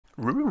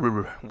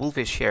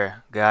Wolfish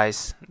here,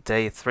 guys.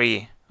 Day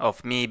 3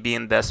 of me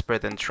being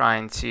desperate and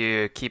trying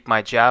to keep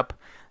my job.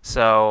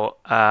 So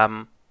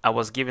I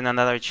was given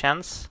another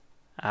chance.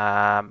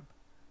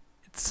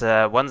 It's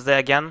Wednesday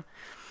again.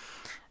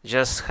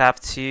 Just have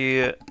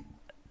to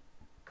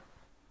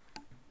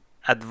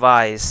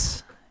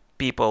advise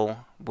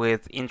people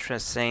with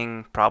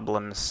interesting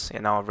problems,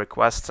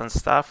 requests and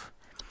stuff.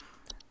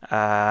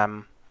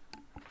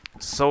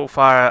 So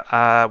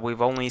far,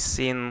 we've only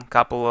seen a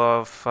couple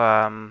of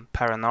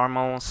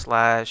paranormal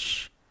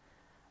slash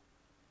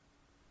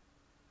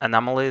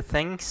anomaly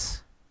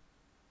things.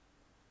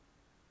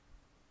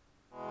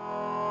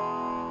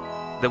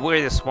 The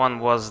weirdest one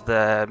was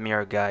the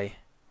mirror guy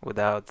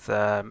without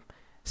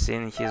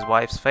seeing his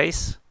wife's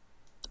face.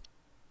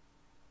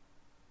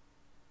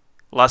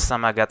 Last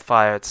time I got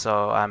fired,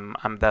 so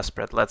I'm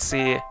desperate. Let's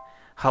see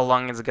how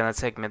long it's gonna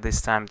take me this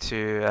time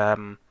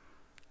to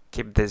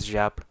keep this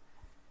job.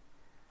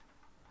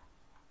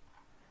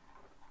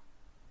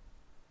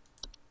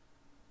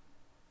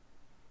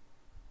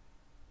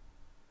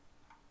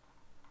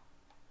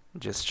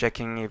 Just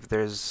checking if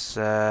there's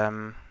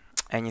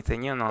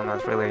anything new. No,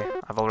 not really.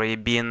 I've already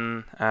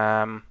been.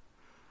 Hello,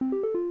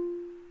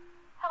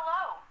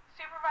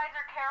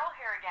 Supervisor Carroll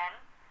here again.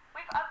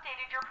 We've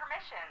updated your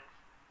permissions.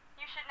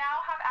 You should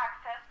now have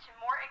access to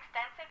more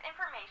extensive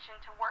information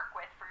to work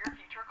with for your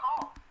future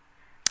calls.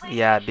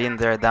 Yeah, been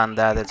there, done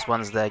that. It's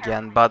Wednesday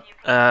again, but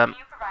I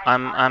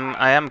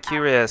am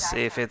curious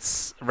if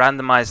it's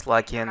randomized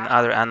like in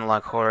other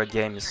analog horror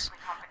games.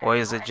 Or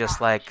is it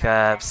just like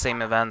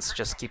same events,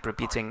 just keep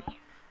repeating?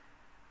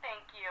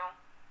 Thank you.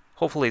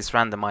 Hopefully it's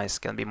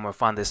randomized, can be more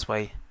fun this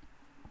way.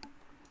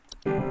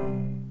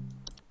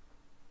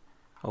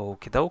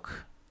 Okie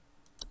doke.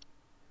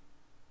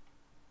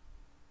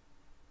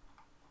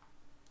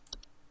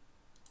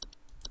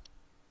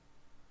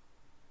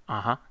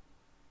 Uh-huh.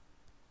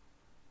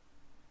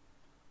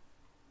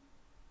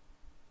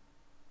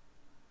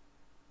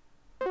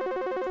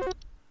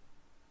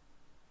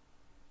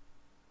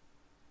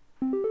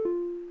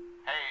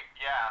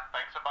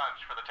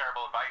 For the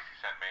terrible advice he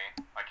sent me.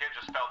 My kid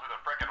just fell through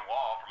the frickin'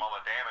 wall from all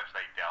the damage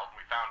they dealt, and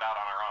we found out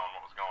on our own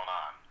what was going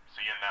on.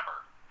 See you never.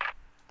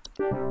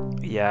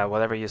 Yeah,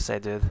 whatever you say,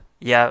 dude.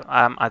 Yeah,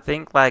 I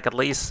think like at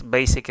least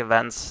basic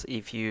events,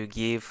 if you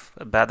give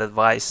bad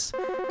advice,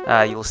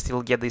 you'll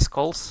still get these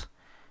calls.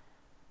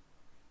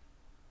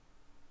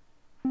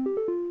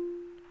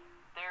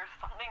 There's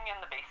something in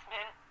the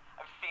basement.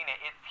 I've seen it.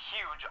 It's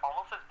huge,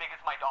 almost as big as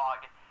my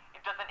dog.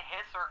 It doesn't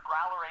hiss or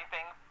growl or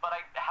anything, but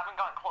I haven't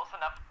gotten close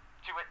enough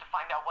to it to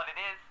find out what it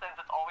is, since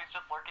it's always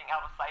just lurking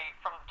out of sight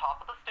from the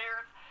top of the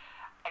stairs.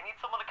 I need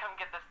someone to come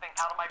get this thing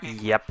out of my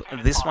basement.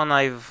 Yep, this one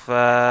I've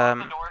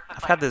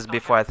had this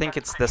before. I think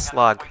it's the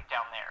slug.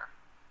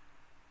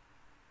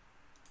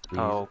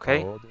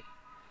 Okay.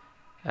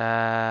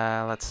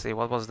 Let's see,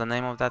 what was the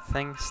name of that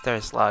thing?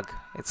 Stair slug.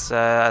 It's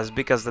as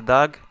big as the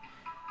dog.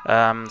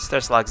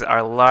 Stair slugs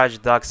are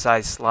large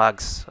dog-sized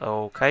slugs.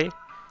 Okay.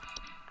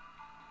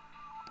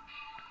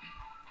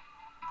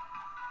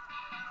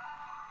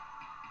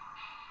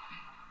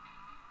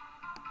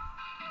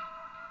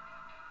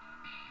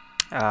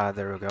 Ah,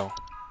 there we go.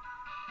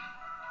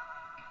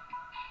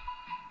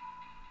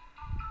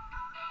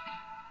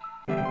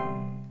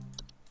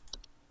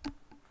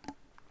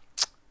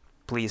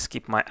 Please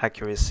keep my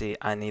accuracy.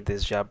 I need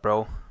this job,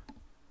 bro.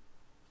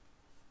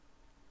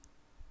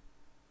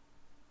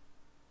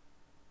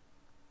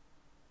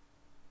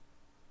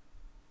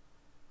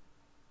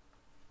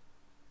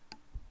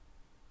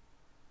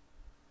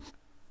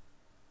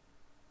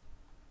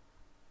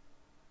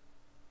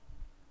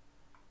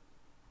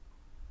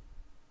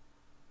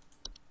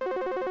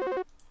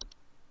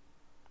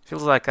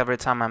 Feels like every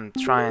time I'm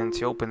trying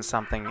to open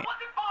something. It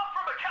wasn't Bob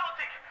from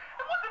accounting.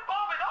 It wasn't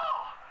Bob at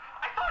all.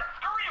 I saw it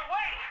scurry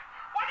away.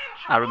 Why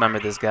didn't you? I remember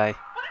this guy.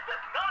 What is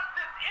this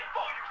nonsense info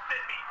you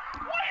sent me?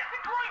 Why is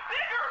it growing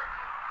bigger?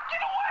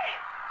 Get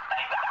away!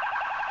 Stay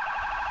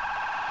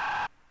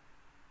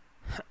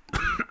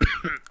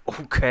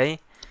back! Okay.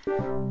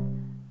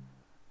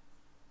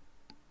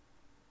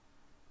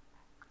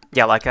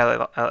 Yeah,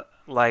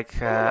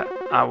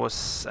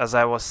 as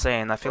I was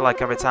saying, I feel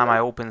like every time I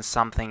open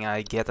something,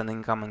 I get an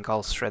incoming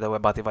call straight away.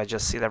 But if I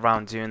just sit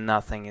around doing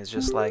nothing, it's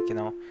just like, Hey,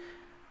 I've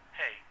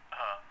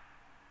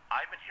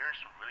been hearing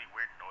some really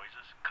weird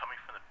noises coming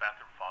from the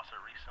bathroom faucet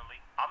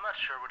recently. I'm not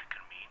sure what it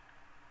could mean.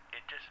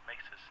 It just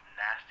makes this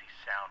nasty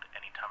sound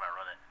anytime I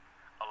run it,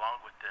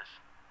 along with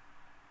this,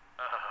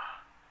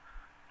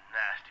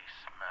 nasty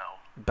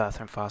smell.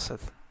 Bathroom faucet.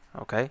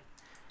 Okay.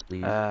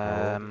 Please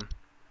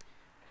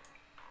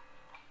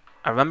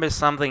I remember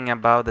something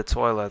about the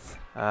toilet,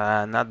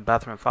 not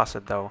bathroom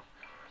faucet though.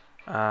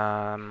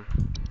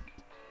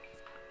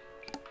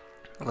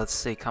 Let's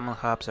see, common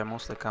hubs are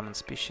mostly common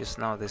species.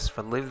 No, this is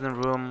for living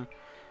room,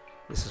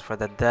 this is for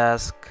the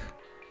desk.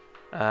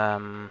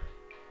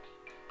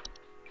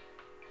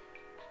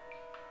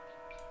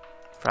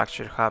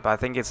 Fractured hub, I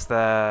think it's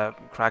the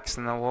cracks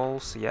in the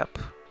walls, yep.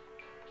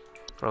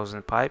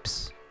 Frozen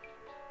pipes.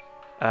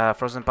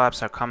 Frozen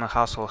pipes are common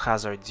household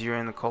hazard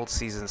during cold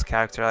seasons,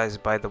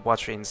 characterized by the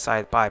water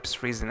inside pipes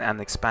freezing and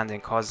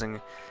expanding,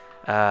 causing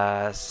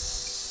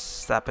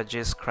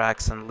stoppages,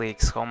 cracks, and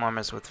leaks.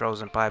 Homeowners with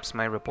frozen pipes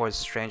may report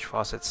strange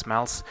faucet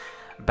smells,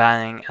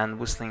 banging, and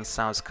whistling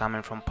sounds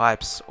coming from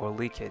pipes or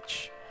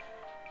leakage.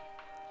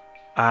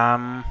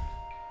 I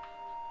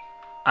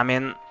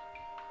mean,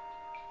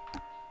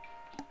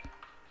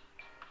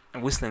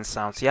 whistling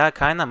sounds. Yeah,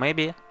 kinda,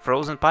 maybe.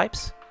 Frozen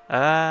pipes?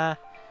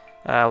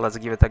 Let's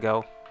give it a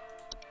go.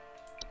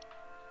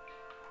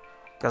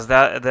 Because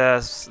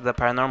the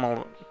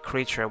paranormal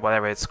creature,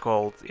 whatever it's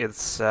called, it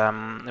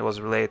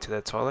was related to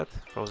the toilet.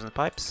 Frozen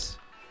pipes.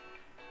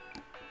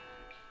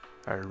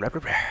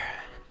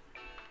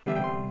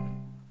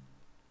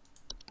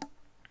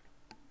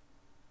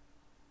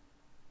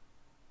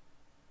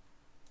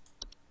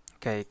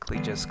 Okay,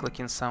 just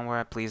clicking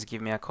somewhere. Please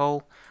give me a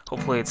call.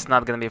 Hopefully it's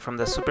not gonna be from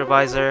the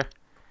supervisor.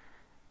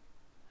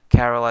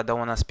 Carol, I don't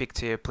wanna speak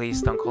to you.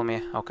 Please don't call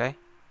me, okay?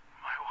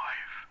 My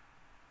wife.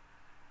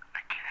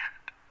 I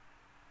can't.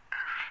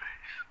 Her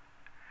face.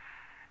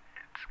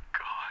 It's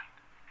gone.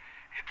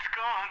 It's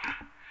gone.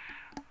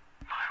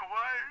 My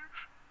wife.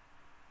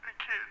 I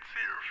can't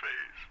see her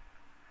face.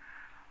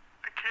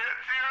 I can't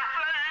see her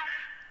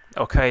face.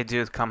 Okay,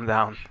 dude, calm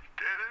down. Did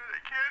it?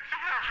 I can't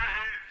see her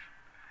face.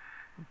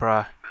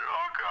 Bruh. They're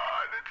all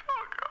gone. It's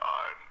all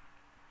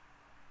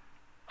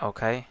gone.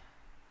 Okay.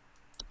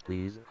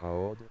 Please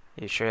hold.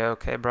 You sure you're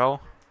okay, bro?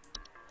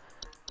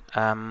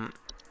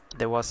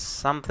 There was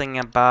something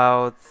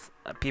about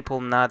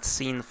people not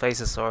seeing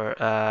faces or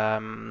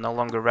no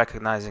longer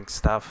recognizing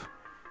stuff.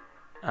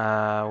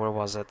 Where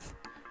was it?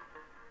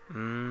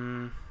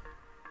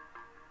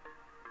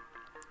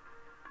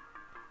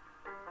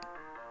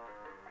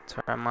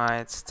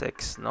 Termites,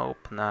 sticks,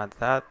 nope, not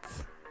that.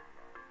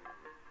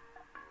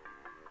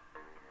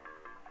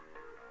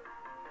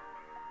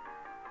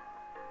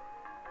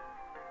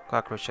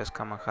 Cockroaches,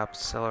 common hub,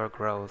 cellar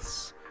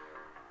growths.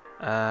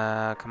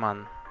 Come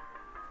on.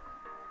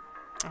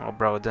 Oh,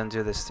 bro, don't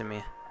do this to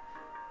me.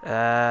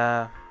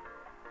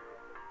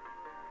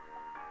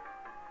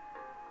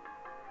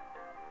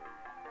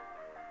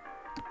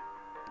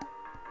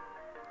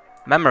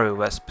 Memory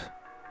wisp.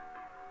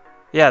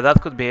 Yeah, that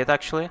could be it,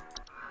 actually.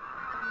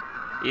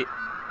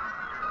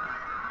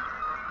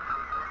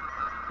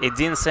 It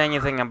didn't say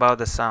anything about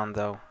the sound,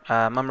 though.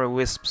 Memory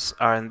wisps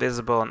are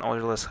invisible and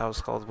odorless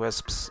household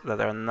wisps that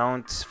are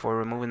known for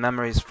removing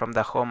memories from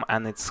the home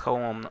and its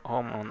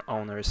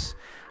homeowners.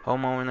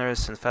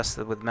 Homeowners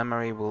infested with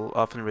memory will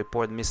often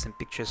report missing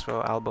pictures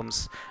from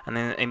albums and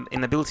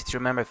inability to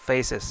remember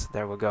faces.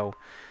 There we go.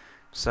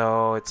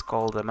 So it's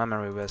called a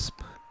memory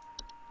wisp.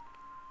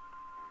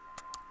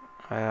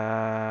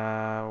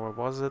 Where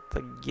was it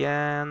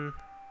again?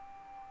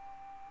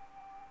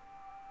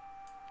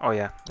 Oh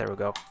yeah, there we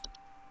go.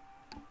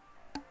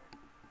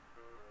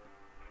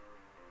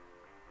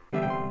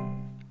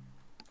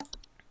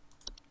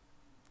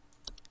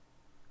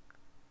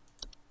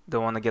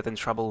 Don't want to get in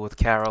trouble with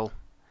Carol.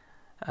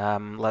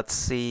 Let's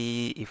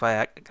see if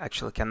I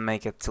actually can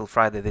make it till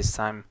Friday this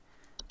time.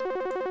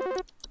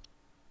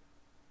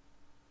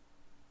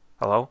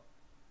 Hello?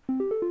 Hey,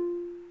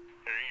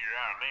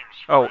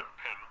 name's Oh. Fred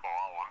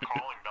Pinball. I'm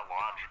calling to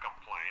lodge a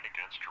complaint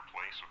against your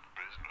place of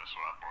business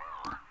up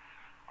there.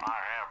 I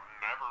have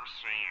never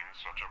seen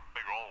such a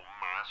big old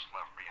mess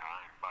left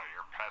behind by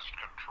your pest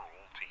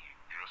control team.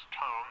 Just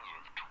tons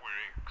of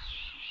twigs,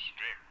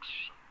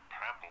 sticks, and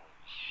pebbles.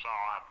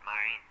 Sod, and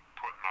I ain't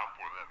putting up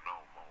with it no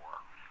more.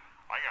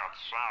 I got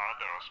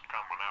sawdust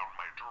coming out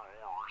my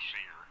drawers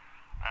here.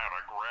 I had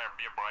to grab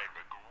you by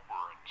the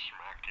goober and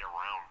smack you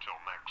around till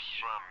next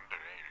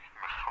Sunday.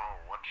 Now,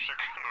 what's you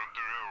gonna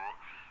do?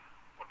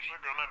 What's you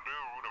gonna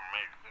do to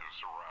make this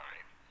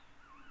right?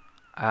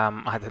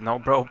 I don't know,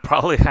 bro.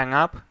 Probably hang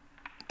up.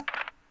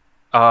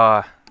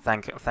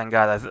 Thank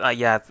God.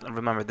 Yeah, I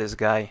remember this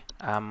guy.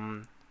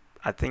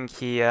 I think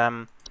he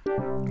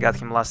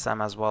got him last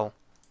time as well.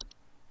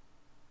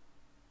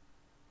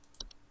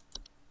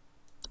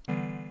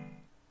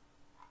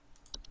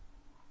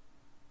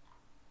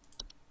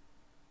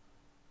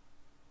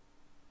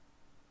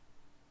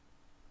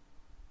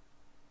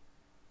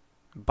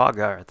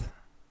 Boggart.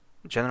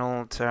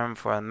 General term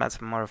for a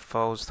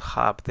metamorphosed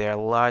hub. They are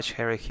large,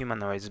 hairy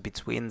humanoids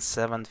between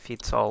 7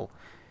 feet tall.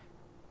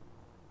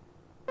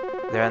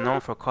 They are known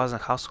for causing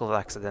household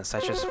accidents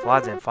such as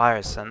flooding,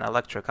 fires, and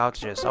electric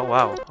outages. Oh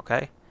wow,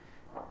 okay.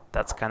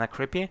 That's kinda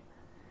creepy,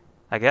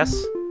 I guess.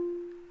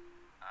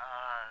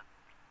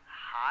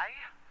 Hi?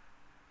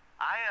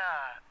 I,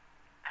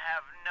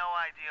 have no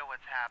idea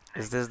what's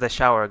happening. Is this the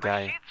shower My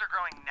guy? sheets are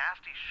growing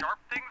nasty sharp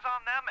things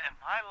on them, and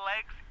my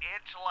legs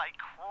itch like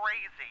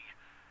crazy.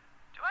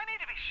 Do I need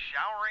to be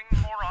showering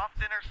more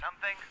often or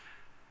something?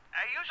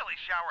 I usually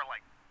shower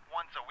like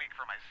once a week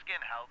for my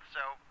skin health,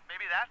 so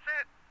maybe that's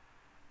it?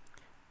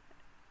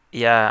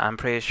 Yeah, I'm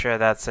pretty sure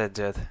that's it,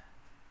 dude.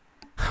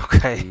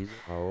 Okay. Please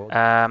hold.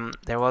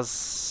 There was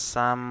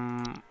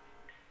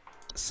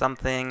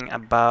something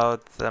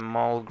about the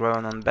mold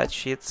growing on bed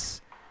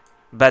sheets.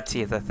 Bed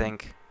teeth, I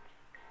think.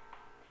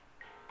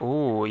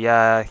 Ooh,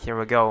 yeah, here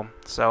we go.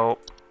 So,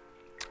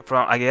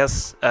 from I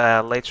guess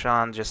later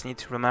on, just need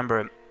to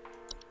remember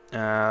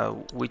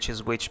which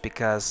is which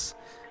because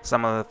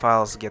some of the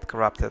files get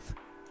corrupted.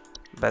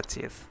 Bad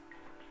teeth.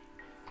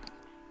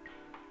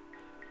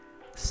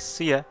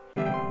 See ya.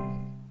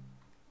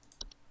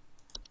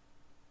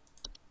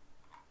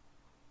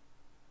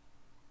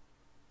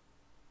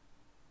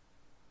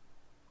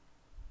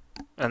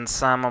 And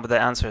some of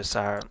the answers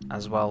are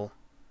as well.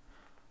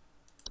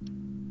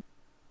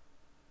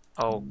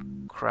 Oh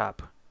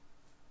crap.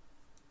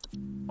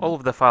 All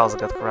of the files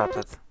got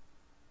corrupted.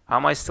 How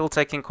am I still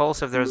taking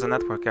calls if there's a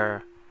network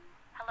error?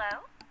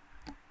 Hello?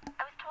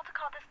 I was told to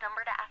call this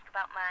number to ask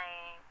about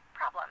my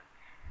problem.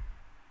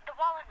 The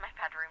wall in my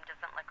bedroom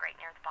doesn't look right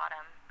near the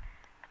bottom.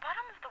 The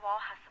bottom of the wall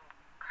has some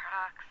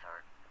cracks,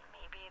 or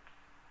maybe it's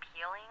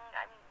peeling.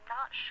 I'm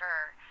not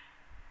sure.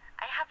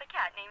 I have a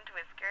cat named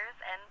Whiskers,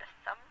 and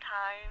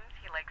sometimes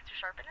he likes to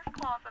sharpen his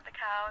claws at the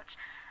couch,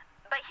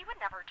 but he would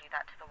never do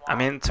that to the wall. I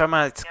mean,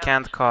 termites No,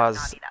 can't he's cause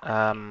naughty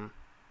that way.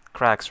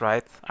 cracks,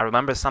 right? I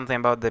remember something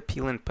about the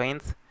peeling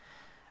paint.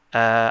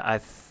 I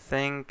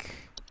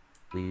think...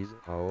 Please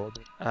hold.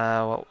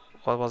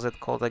 what was it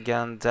called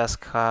again?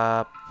 Desk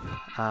hub,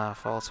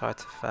 false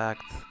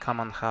artifact,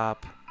 common hub,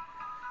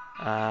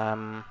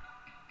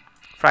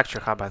 fracture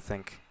hub, I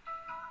think.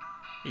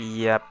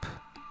 Yep.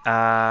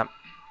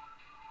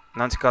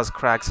 Not to cause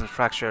cracks and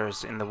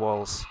fractures in the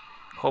walls.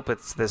 Hope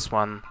it's this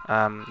one.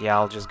 Yeah,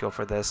 I'll just go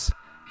for this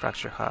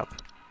fracture hub.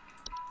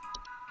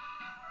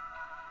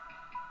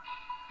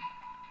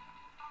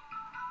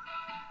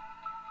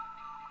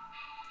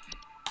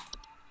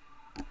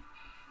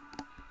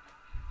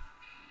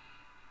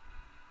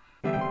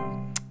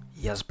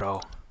 Yes,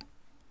 bro.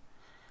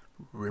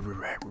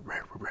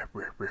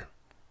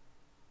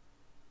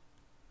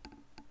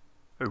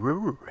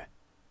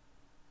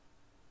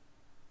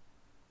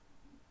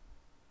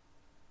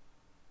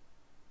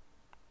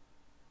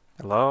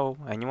 Hello,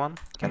 anyone?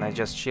 Can I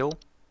just chill?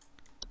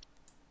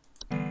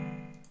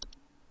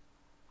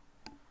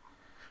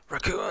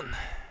 Raccoon!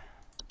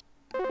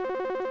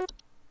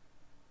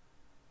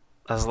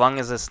 As long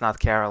as it's not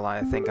Carol,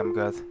 I think I'm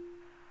good. Do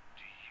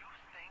you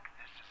think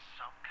this is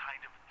some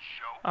kind of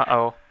joke?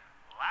 Uh-oh.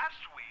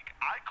 Last week,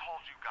 I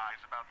called you guys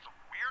about some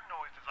weird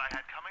noises I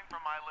had coming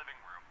from my living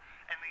room,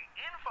 and the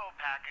info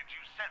package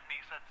you sent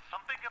me said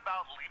something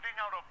about leaving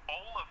out a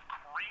bowl of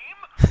cream?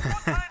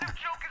 What kind of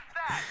joke is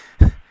that?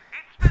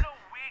 It's been a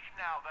week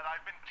now that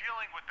I've been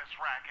dealing with this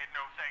racket,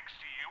 no thanks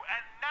to you,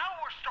 and now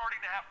we're starting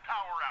to have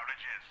power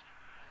outages.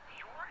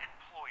 Your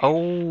employee's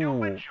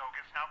stupid joke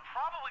is now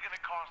probably going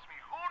to cost me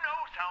who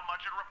knows how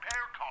much in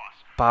repair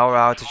costs. Power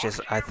outages.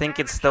 I think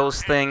it's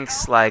those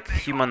things like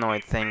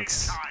humanoid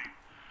things.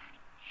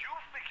 You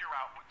figure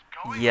out what's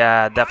going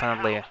Yeah, on in my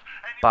definitely. house,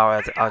 and you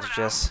Power figure it out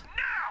outages.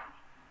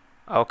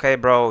 now. Okay,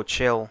 bro,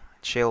 chill.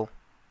 Chill.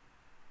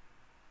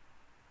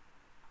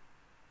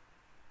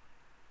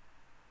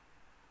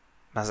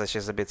 Message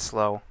is a bit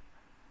slow.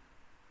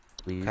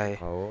 Please Okay.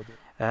 hold.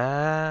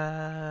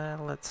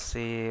 Let's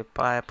see.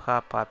 Pipe,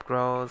 hop, pipe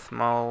growth,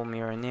 mole,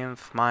 mirror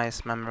nymph,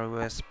 mice, memory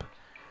wisp,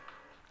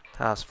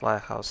 house, fly,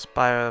 house,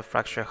 spire,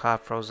 fracture, hub,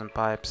 frozen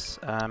pipes.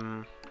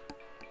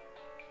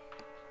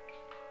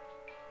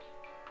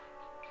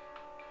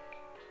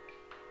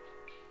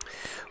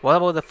 What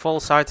about the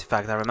false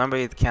artifact? I remember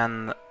it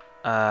can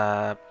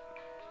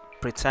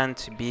pretend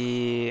to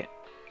be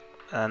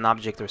an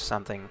object or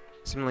something.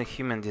 Similarly,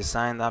 human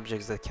designed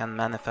objects that can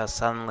manifest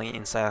suddenly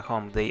inside a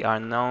home. They are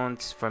known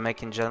for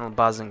making general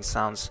buzzing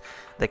sounds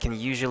that can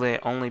usually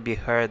only be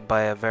heard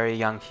by a very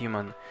young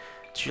human.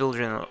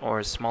 Children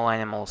or small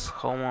animals.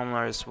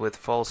 Homeowners with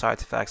false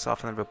artifacts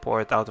often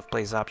report out of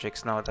place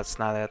objects. No, that's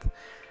not it.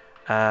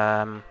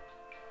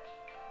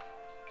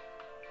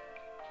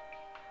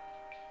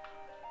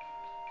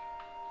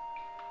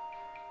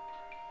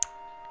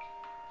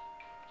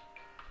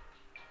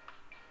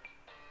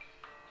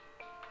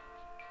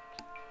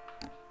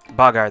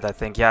 Bogart, I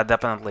think. Yeah,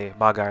 definitely.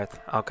 Bogart.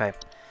 Okay.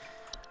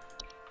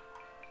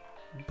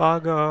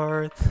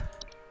 Bogart.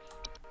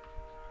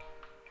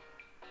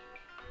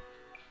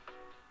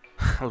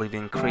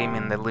 Leaving cream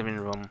in the living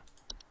room.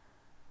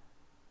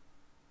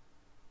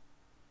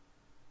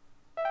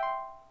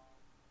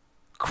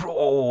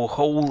 Oh,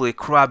 holy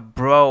crap,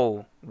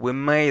 bro. We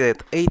made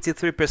it.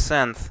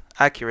 83%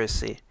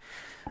 accuracy.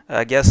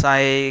 I guess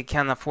I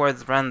can afford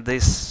to run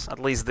this at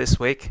least this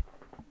week.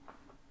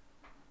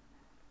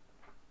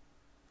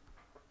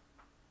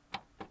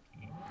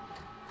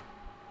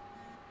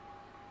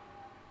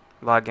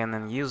 Login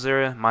and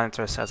user,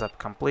 monitor setup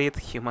complete,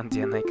 human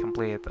DNA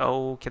complete.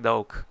 Okie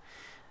doke.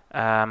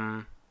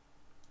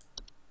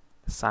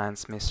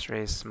 Science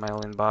mysteries,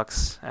 mail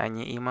inbox.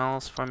 Any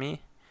emails for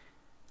me?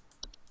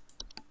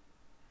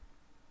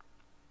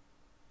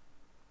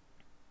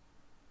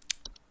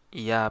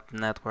 Yup,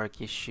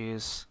 network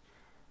issues.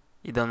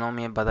 You don't know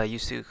me, but I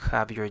used to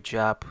have your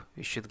job.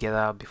 You should get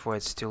out before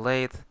it's too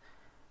late.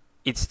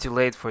 It's too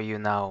late for you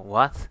now.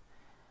 What?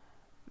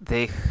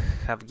 They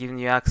have given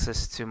you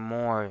access to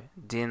more,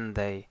 didn't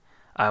they?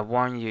 I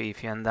warn you,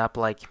 if you end up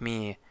like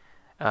me,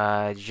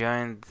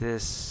 join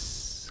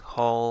this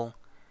whole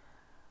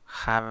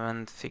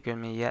haven't figured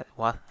me yet.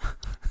 What?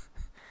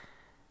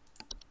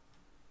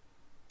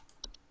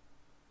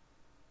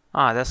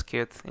 Ah, that's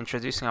cute.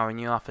 Introducing our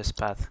new office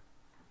path.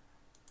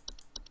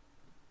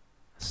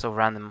 So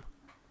random.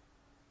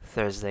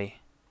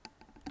 Thursday.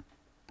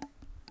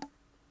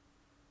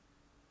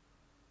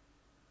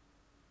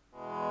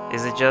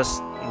 Is it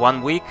just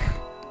 1 week?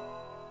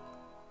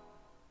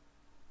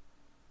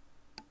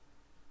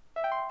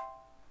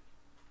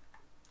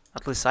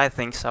 At least I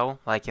think so.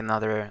 Like in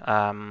other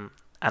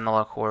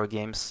analog horror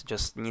games,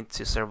 just need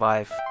to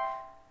survive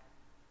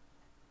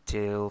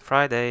till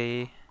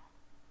Friday.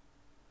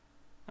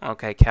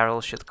 Okay, Carol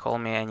should call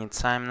me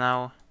anytime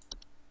now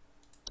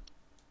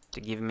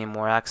to give me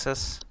more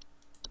access.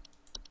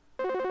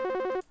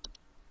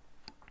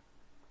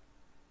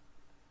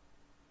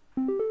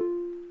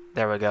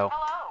 There we go.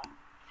 Hello,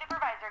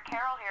 Supervisor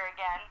Carol here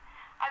again.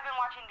 I've been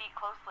watching the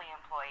closely,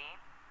 employee.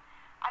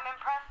 I'm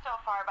impressed so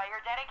far by your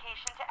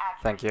dedication to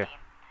accuracy. Thank you.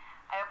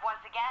 I have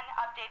once again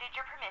updated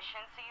your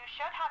permission, so you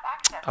should have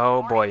access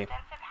Oh to more boy.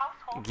 extensive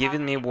household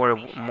Giving me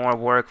information. more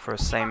work for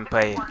same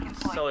pay. Keep up the good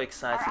work, So employee.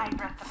 exciting. Our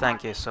address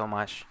Thank you so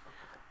much.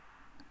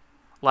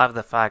 Love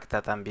the fact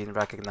that I'm being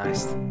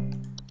recognized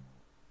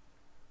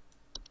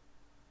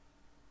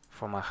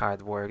for my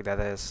hard work, that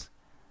is.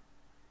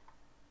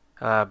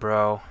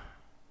 Bro.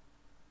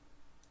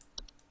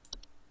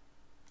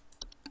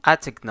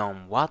 Attic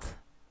gnome, what?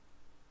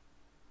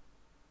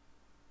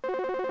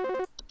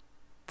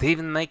 They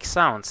even make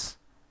sounds.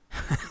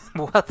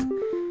 What?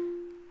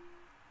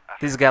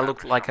 This guy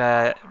looked like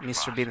a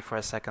Mr. Bean for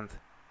a second.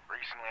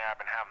 Recently I've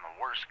been having the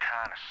worst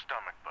kind of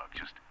stomach bug,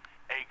 just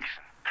aches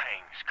and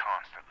pains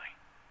constantly.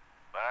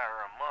 But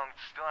after a month,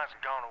 it still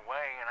hasn't gone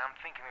away, and I'm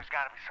thinking there's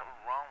got to be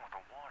something wrong with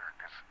the water,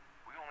 because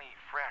we only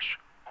eat fresh,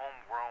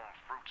 homegrown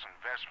fruits and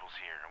vegetables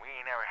here, and we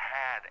ain't ever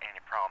had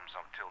any problems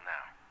up till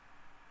now.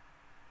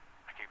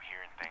 I keep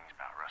hearing things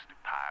about rusted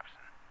pipes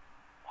and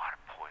water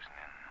poisoning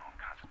and all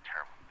kinds of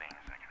terrible things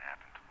that can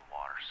happen to the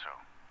water, so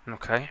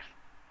Okay.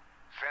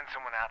 send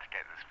someone out to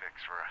get this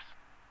fixed for us.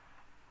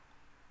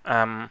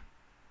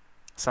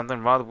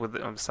 Something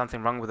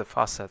wrong with the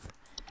faucet.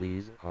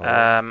 Please hold.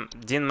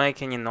 Didn't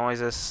make any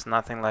noises,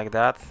 nothing like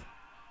that.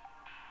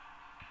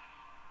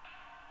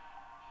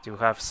 Do you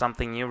have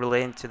something new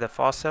relating to the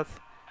faucet?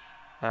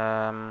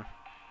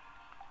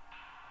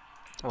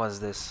 What's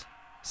this?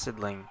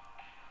 Seedling.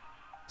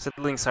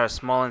 Seedlings are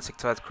small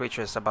insectoid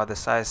creatures about the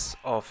size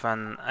of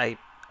an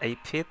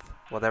aphid,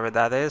 whatever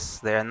that is.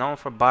 They are known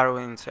for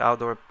burrowing into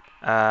outdoor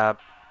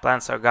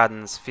plants or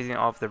gardens, feeding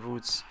off the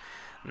roots.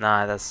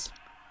 Nah, that's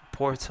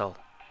portal.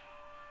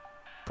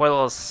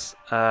 Portals,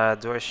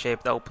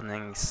 door-shaped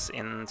openings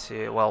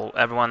into, well,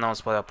 everyone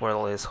knows what a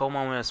portal is.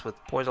 Homeowners with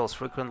portals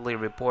frequently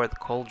report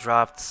cold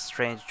drafts,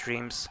 strange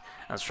dreams,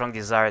 and strong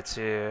desire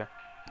to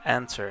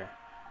enter.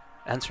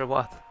 Enter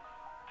what?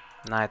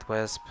 Night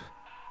wisp.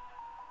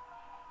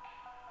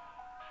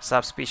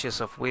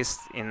 Subspecies of wisp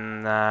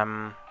in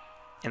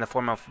the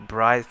form of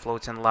bright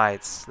floating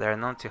lights. They are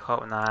known to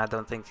nah, I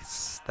don't think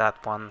it's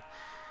that one.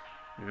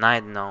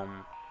 Night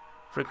gnome.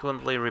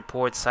 Frequently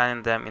report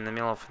sighting them in the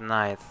middle of the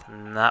night.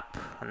 Nope.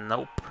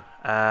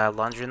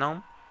 Laundry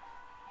gnome?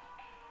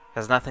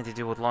 Has nothing to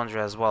do with laundry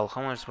as well.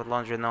 Homeowners with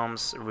laundry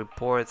gnomes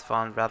report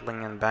found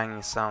rattling and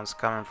banging sounds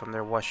coming from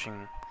their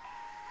washing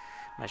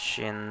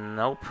machine.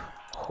 Nope.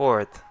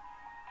 Horde.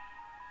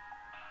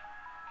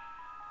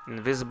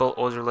 Invisible,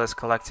 odorless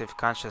collective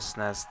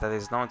consciousness that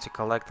is known to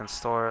collect and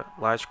store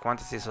large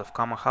quantities of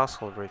common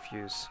household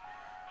refuse.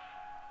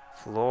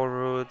 Floor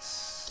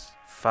roots.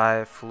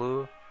 5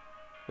 flu.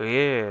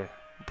 Yeah,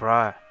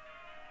 bruh.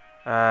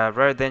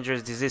 Rare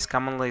dangerous disease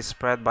commonly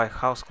spread by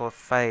household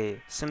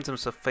fae.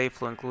 Symptoms of fae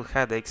flu include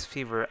headaches,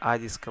 fever, eye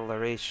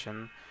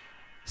discoloration,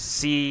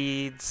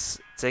 seeds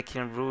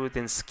taking root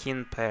in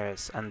skin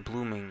pairs, and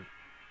blooming.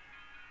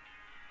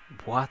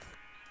 What?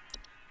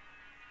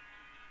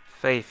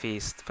 Fae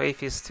feast. Fae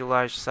feast to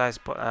large size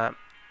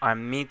are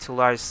meat to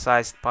large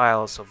sized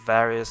piles of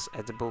various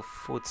edible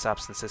food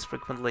substances,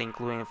 frequently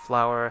including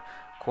flour,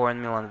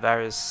 cornmeal, and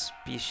various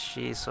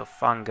species of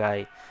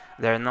fungi.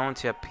 They are known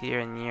to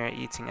appear near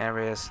eating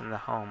areas in the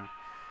home.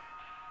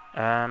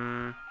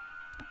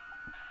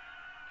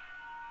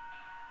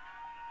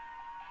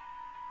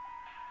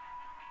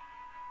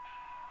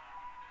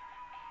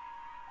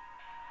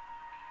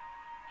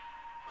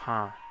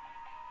 Huh.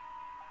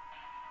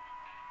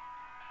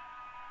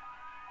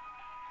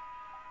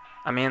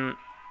 I mean,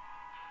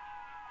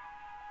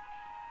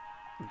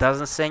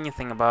 doesn't say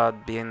anything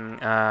about being,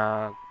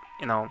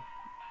 you know,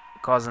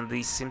 causing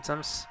these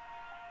symptoms.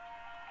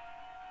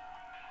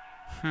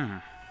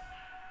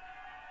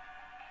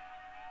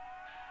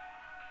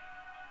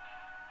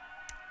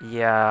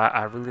 Yeah,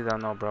 I really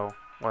don't know, bro.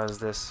 What is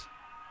this?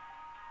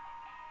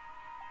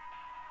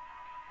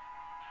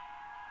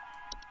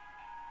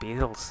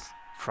 Beetles?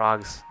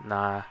 Frogs?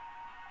 Nah.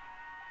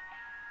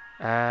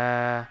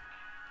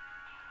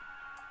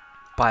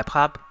 Pipe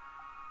hub?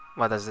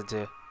 What does it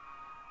do?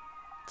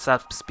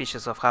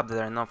 Subspecies of hub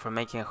that are known for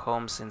making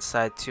homes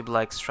inside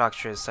tube-like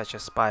structures such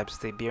as pipes.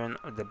 They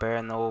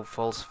bear no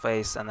false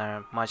face and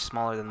are much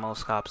smaller than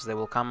most hubs. They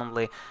will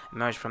commonly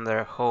emerge from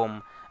their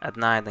home at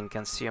night and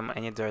consume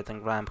any dirt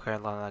and grime,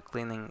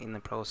 cleaning in the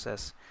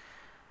process.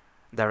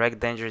 Direct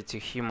danger to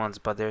humans,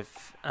 but their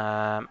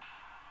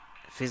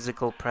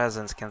physical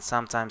presence can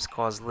sometimes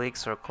cause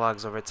leaks or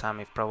clogs over time.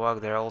 If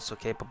provoked, they are also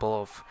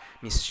capable of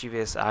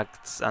mischievous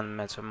acts and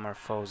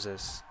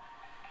metamorphosis.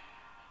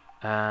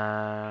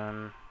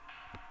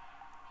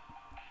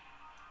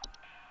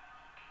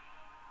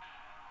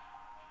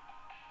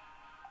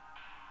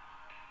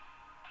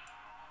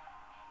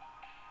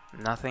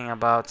 Nothing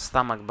about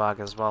stomach bug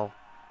as well.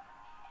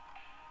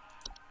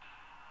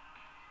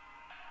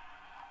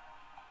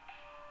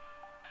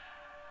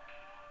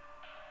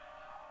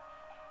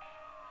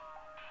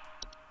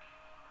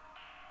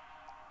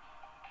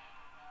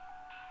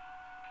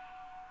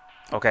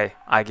 Okay,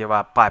 I give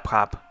up. Pipe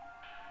hop.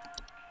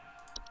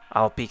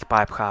 I'll pick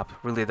pipe hop.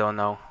 Really don't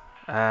know.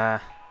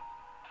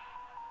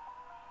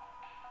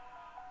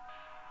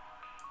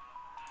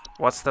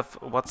 What's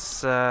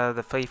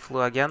the Fey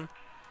flu again?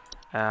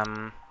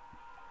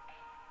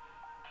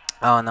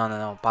 Oh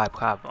no, pipe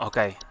hop.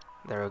 Okay,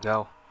 there we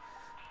go.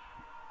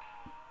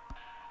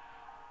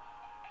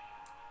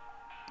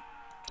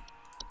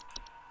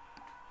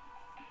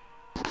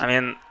 I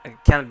mean,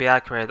 it can't be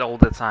accurate all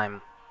the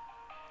time.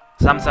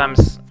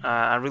 Sometimes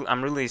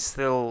I'm really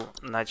still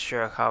not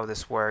sure how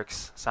this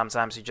works.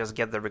 Sometimes you just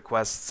get the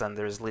requests and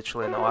there's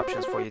literally no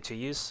options for you to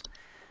use.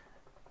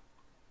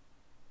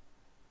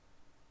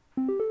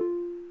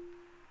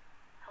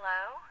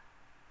 Hello?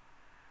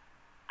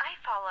 I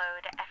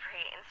followed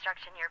every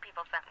instruction your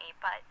people sent me,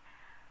 but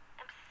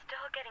I'm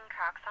still getting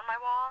cracks on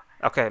my wall.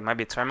 Okay,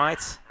 maybe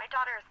termites? My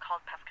daughter has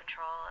called pest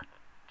control, and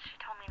she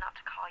told me not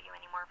to call you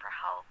anymore for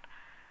help.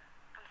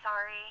 I'm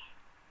sorry.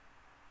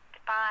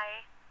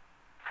 Goodbye.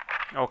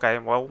 Okay,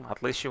 well,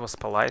 at least she was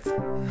polite.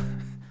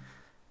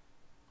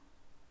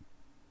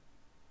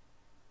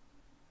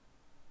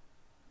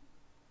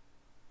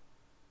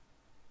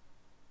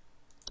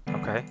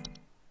 Okay.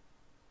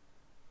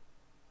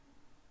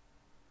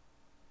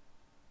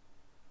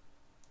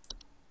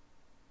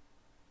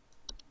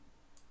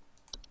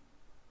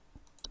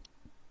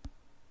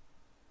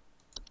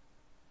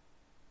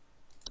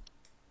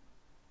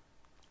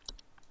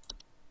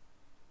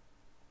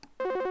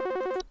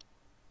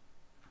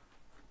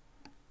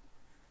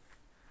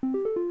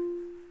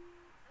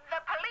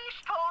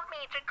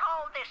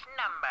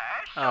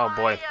 Oh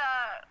boy.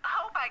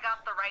 Hope I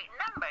got the right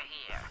number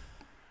here.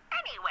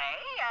 Anyway,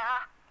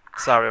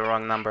 Sorry,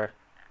 wrong number.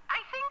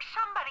 I think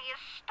somebody is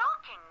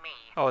stalking me.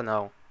 Oh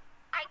no.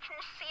 I can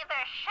see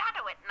their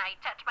shadow at night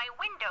at my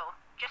window,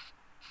 just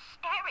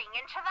staring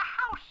into the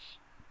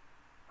house.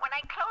 When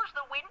I close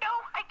the window,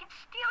 I can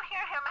still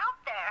hear him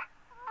out there,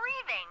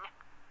 breathing.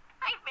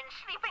 I've been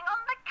sleeping on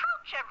the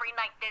couch every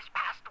night this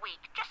past week,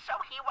 just so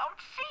he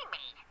won't see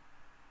me.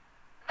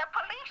 The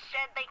police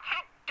said they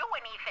can't do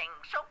anything,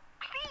 so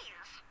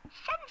please,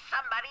 send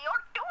somebody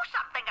or do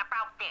something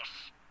about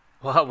this.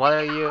 What are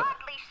I can you...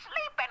 hardly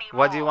sleep anymore.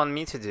 What do you want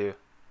me to do?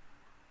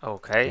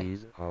 Okay.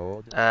 Please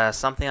hold.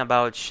 Something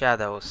about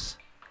shadows.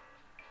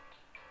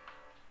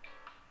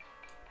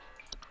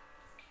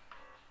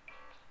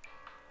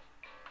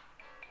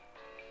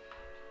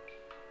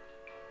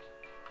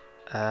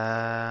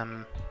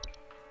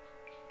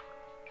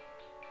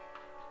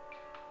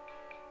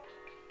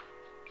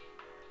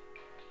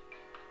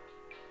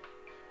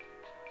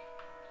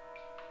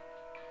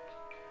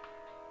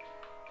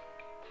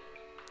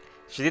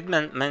 She did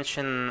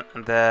mention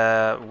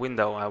the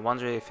window. I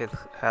wonder if it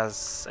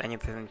has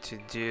anything to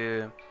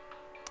do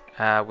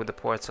with the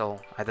portal.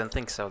 I don't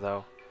think so,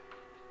 though.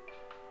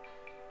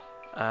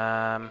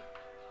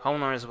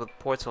 Homeowners with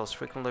portals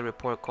frequently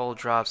report cold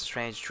drafts,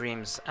 strange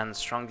dreams, and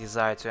strong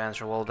desire to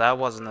enter. Well, that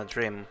wasn't a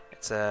dream.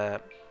 It's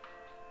a...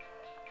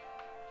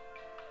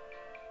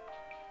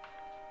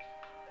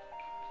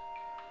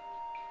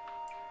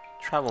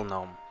 Travel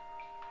gnome.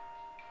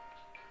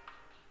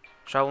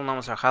 Travel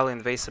gnomes are highly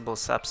invasive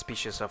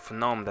subspecies of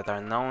gnome that are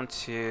known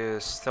to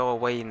stow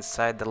away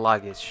inside the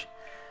luggage.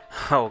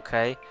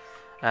 Okay.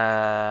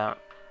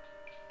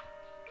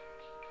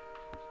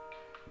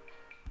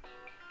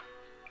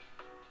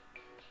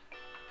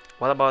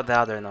 What about the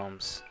other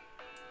gnomes?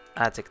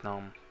 Attic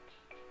gnome.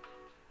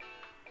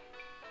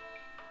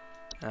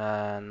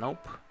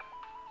 Nope.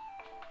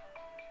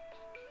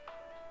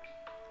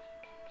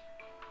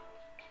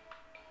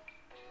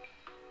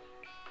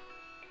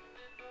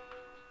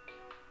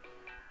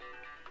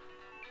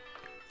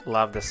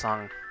 Love the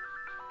song.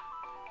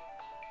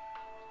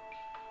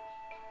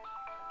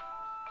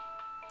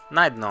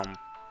 Night gnome.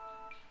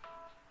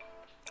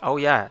 Oh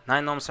yeah,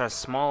 night gnomes are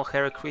small,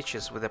 hairy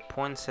creatures with a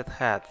pointed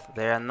head.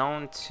 They are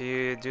known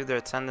to do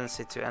their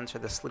tendency to enter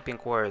the sleeping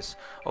quarters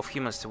of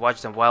humans to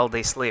watch them while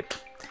they sleep.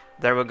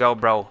 There we go,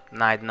 bro.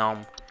 Night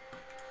gnome.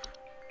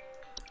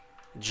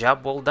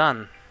 Job well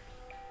done,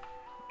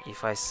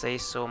 if I say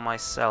so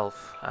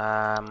myself.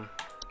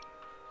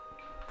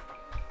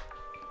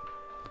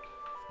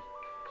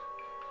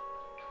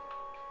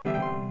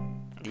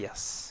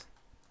 Yes.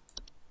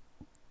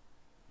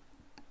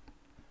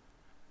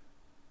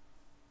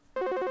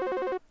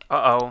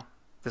 Uh-oh.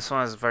 This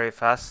one is very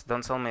fast.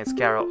 Don't tell me it's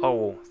Carol.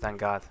 Oh, thank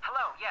God.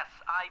 Hello, yes,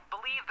 I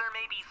believe there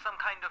may be some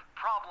kind of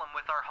problem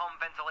with our home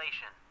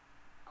ventilation.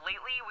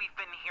 Lately, we've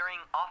been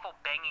hearing awful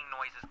banging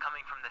noises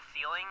coming from the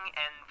ceiling,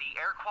 and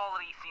the air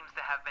quality seems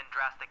to have been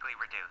drastically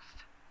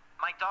reduced.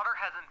 My daughter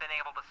hasn't been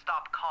able to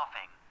stop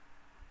coughing.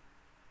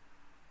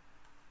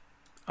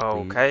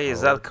 Okay,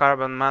 is that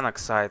carbon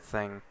monoxide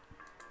thing?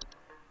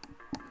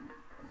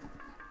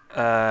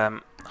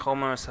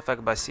 Homeowners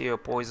affected by CO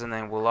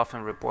poisoning will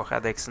often report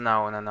headaches.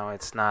 No, no, no,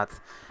 it's not.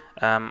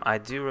 I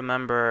do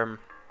remember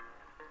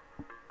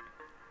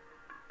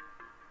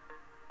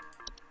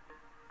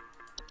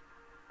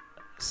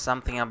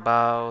something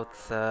about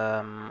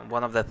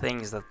one of the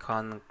things that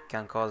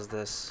can cause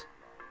this.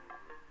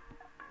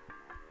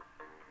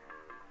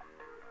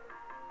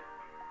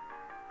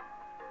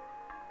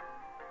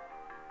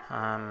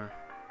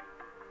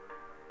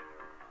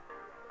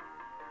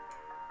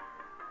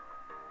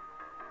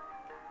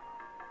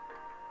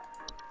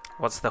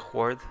 What's the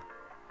horde?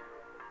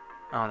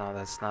 Oh no,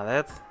 that's not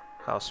it.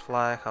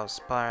 Housefly, house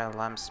spiral,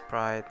 lamp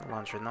sprite,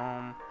 laundry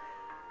gnome.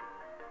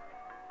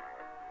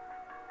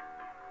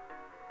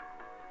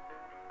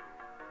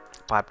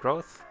 Pipe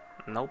growth?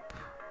 Nope.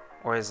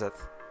 Or is it?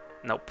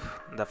 Nope,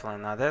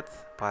 definitely not it.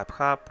 Pipe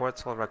hop,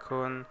 portal,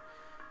 raccoon.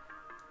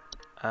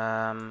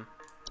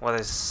 What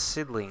is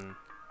seedling?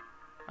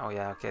 Oh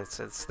yeah, okay,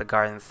 it's the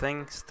garden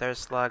thing. Stair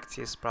slug,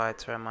 T-sprite,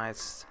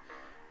 termites.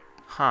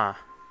 Huh.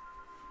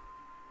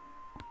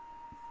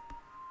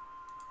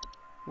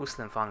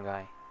 Whistling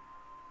fungi.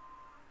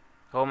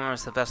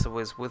 Homeowners infested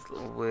with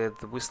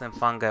whistling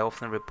fungi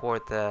often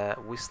report the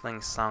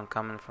whistling sound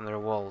coming from their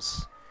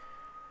walls.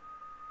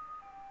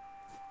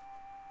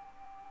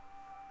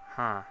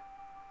 Huh.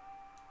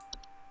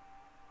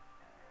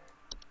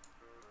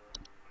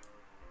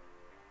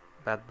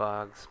 Bed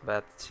bugs,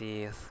 bed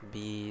teeth,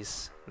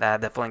 bees.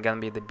 That definitely gonna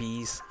be the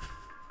bees.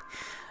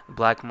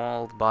 Black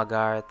mold,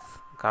 bogart,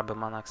 carbon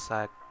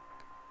monoxide,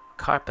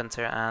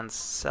 carpenter ants,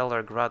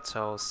 cellar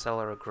grotto,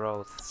 cellar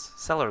growths.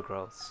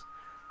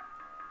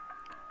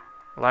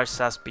 Large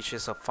size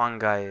species of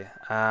fungi.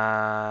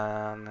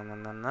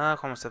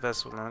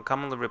 Homocysts will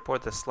commonly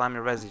report a slimy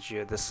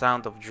residue, the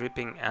sound of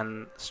dripping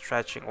and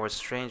stretching, or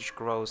strange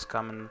growths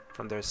coming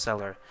from their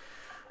cellar.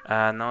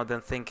 No, I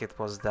don't think it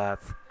was that.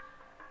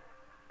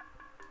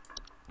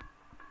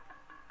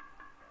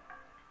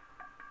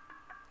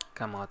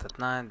 Come out at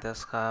night,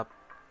 desktop.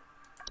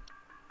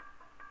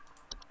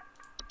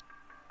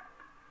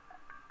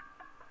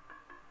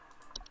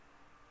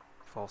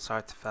 False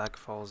artifact,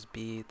 false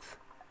beat.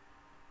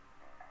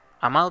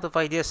 I'm out of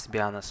ideas, to be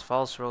honest.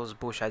 False rose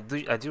bush. I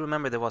do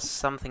remember there was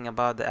something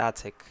about the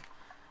attic.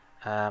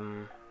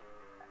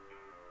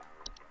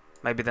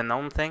 Maybe the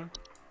gnome thing?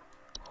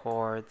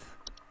 Horde.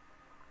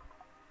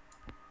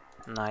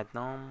 Night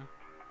gnome.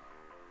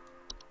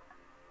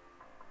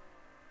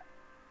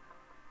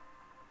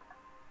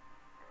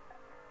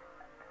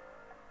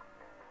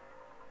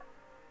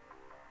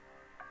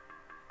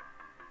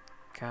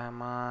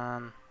 Come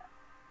on.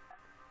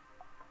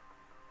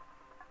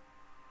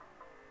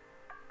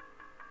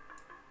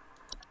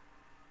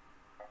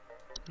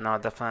 No,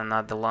 definitely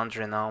not the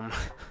laundry gnome.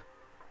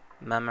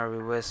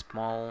 Memory wisp,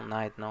 mole,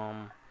 night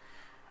gnome.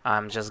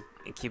 I'm just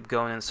keep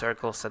going in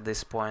circles at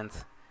this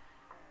point.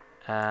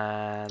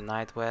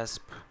 Night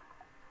wisp.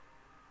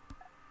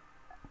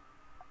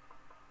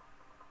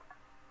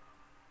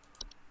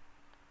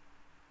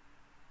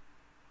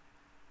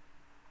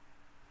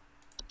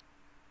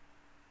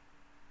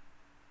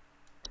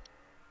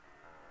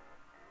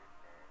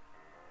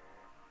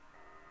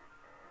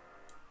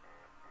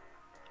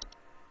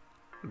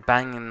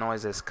 Banging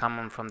noises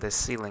coming from the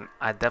ceiling.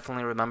 I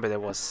definitely remember there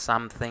was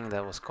something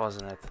that was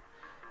causing it.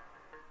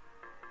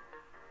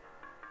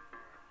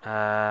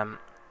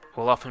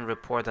 Will often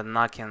report a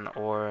knocking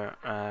or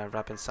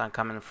rapping sound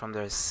coming from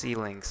their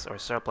ceilings, or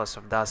surplus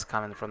of dust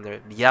coming from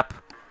their... Yep,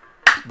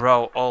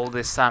 bro, all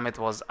this time it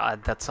was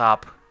at the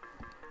top.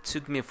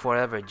 Took me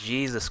forever.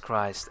 Jesus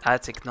Christ,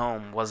 attic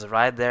gnome was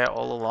right there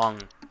all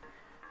along.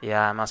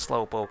 Yeah, I'm a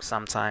slowpoke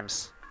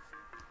sometimes.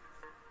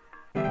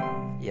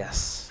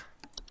 Yes.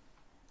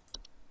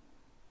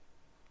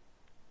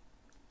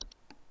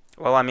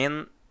 Well, I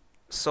mean,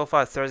 so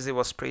far Thursday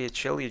was pretty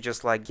chill. You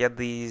just like get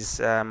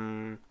these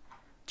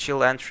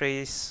chill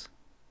entries.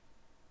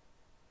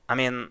 I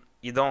mean,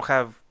 you don't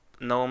have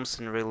gnomes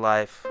in real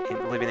life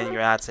living in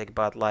your attic,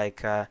 but like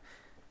Please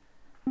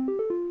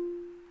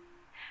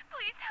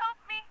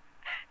help me.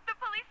 The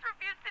police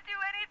refused to do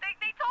anything.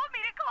 They told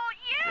me to call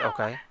you.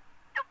 okay.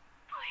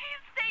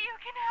 Please say you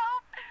can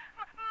help.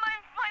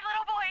 My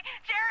little boy,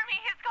 Jeremy,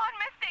 has gone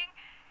missing.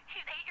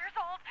 He's 8 years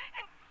old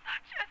and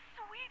such a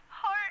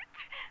sweetheart.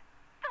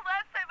 The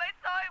last time I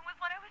saw him was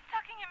when I was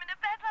tucking him into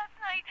bed last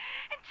night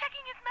and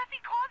checking his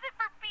messy closet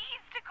for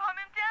bees to calm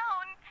him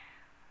down.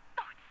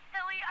 Oh, it's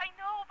silly, I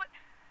know, but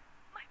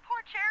my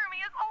poor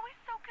Jeremy is always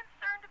so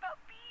concerned about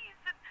bees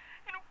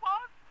and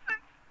wasps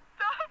and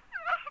stuff.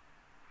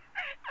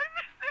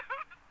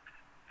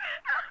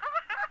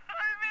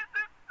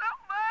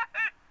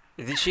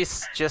 Did she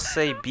just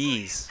say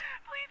bees?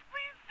 Please,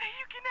 please say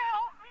you can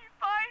help me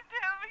find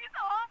him. He's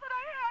all that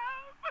I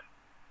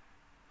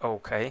have.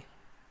 Okay,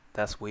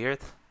 that's weird.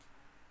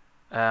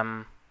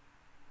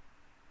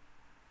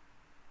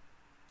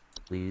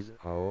 Please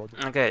hold.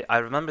 Okay, I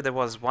remember there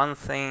was one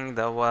thing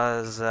that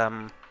was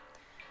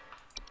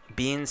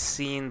being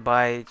seen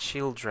by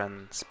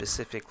children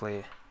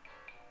specifically.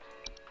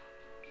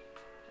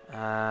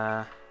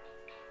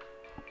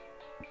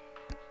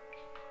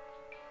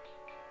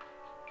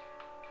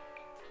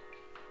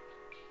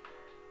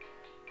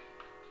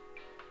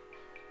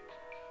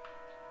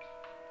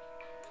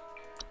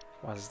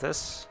 What's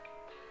this?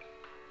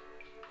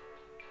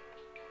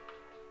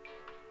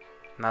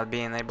 Not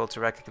being able to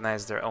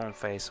recognize their own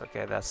face.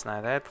 Okay, that's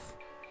not it.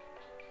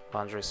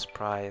 Laundry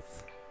sprite.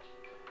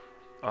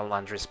 Oh,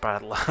 laundry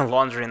sprite.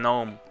 Laundry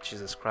gnome.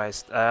 Jesus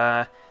Christ.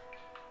 The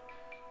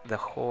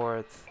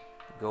horde.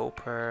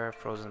 Goober.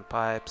 Frozen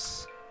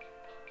pipes.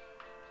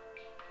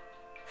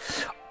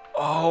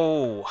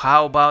 Oh,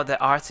 how about the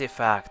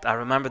artifact? I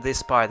remember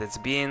this part. It's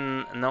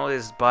being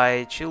noticed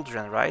by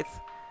children, right?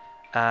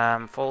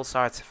 False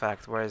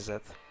artifact. Where is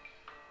it?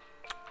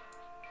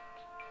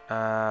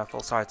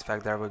 False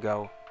artifact, there we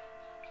go.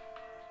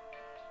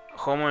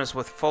 Homeowners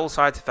with false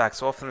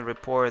artifacts often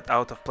report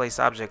out-of-place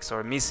objects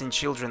or missing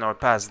children or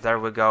pets. There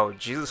we go.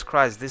 Jesus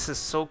Christ, this is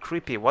so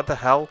creepy. What the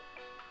hell?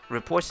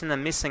 Reporting a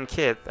missing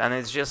kid, and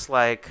it's just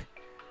like...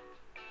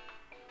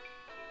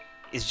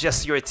 It's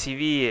just your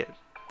TV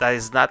that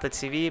is not a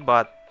TV,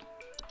 but...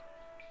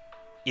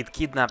 It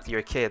kidnapped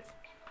your kid.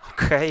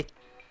 Okay?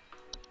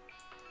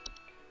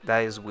 That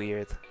is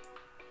weird.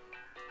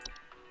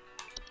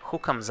 Who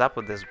comes up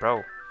with this,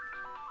 bro?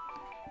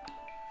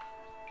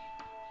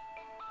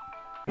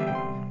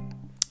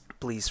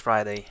 Please,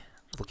 Friday.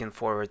 Looking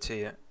forward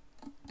to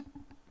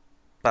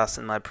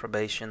passing my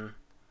probation.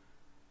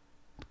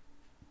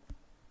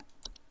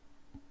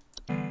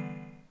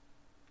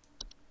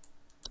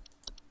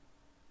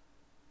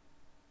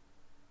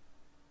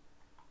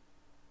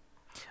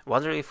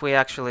 Wonder if we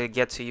actually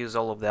get to use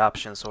all of the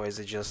options, or is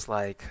it just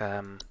like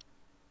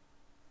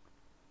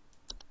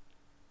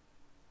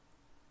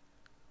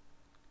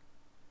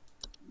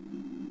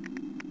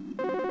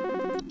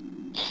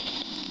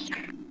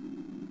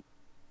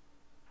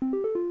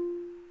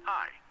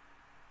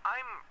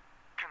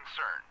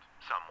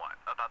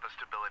about the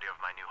stability of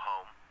my new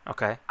home.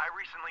 Okay. I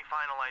recently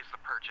finalized the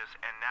purchase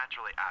and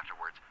naturally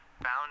afterwards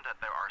found that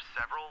there are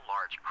several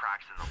large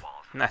cracks in the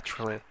walls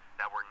Naturally.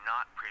 that were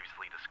not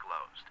previously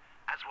disclosed,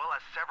 as well as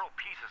several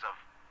pieces of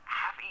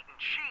half-eaten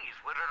cheese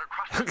littered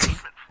across the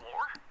basement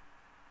floor.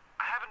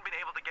 I haven't been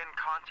able to get in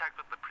contact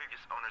with the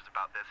previous owners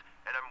about this,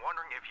 and I'm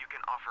wondering if you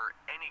can offer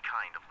any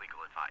kind of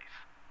legal advice.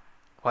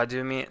 What do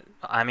you mean?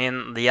 I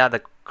mean, yeah,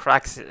 the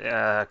cracks,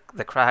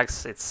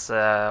 it's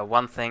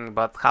one thing,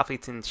 but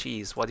half-eaten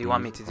cheese, what do you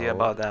want me to do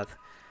about that?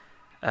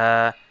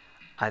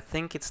 I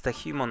think it's the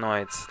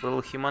humanoids, little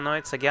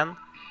humanoids again.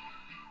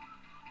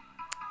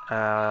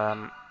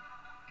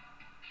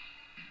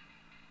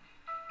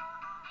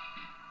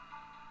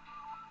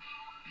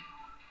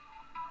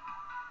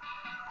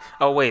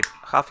 Oh wait,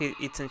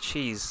 half-eaten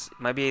cheese,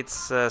 maybe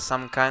it's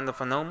some kind of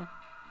a gnome?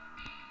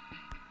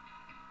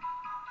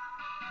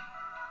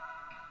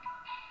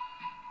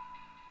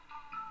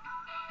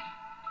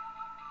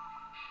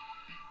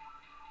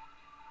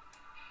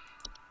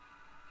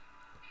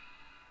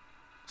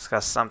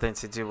 Has something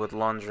to do with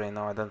laundry?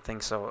 No, I don't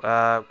think so.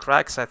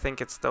 Cracks, I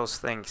think it's those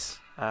things.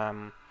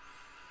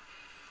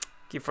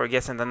 Keep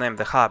forgetting the name.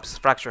 The hubs,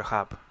 fracture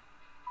hub.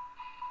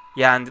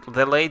 Yeah, and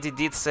the lady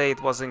did say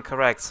it was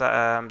incorrect.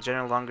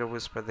 General Longer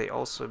whispered they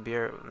also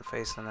bear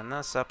face on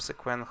a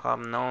subsequent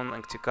hub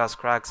known to cause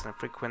cracks and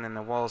frequent in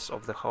the walls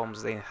of the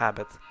homes they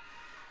inhabit.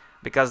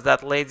 Because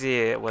that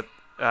lady,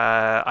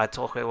 I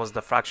told her it was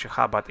the fracture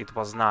hub, but it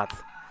was not.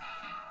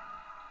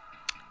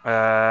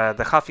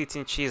 The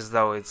half-eaten cheese,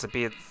 though, it's a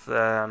bit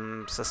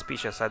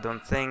suspicious, I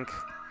don't think.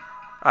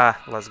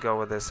 Let's go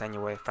with this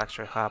anyway.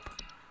 Fracture hub.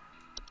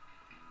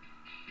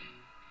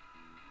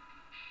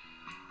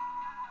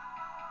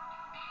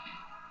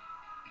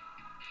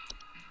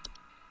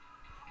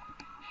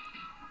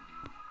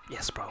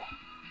 Yes, bro.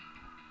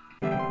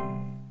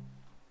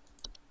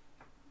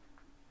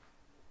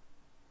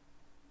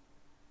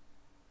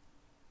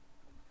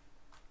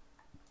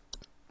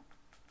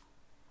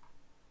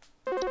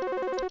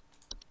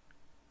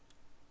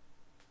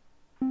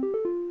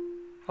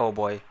 Oh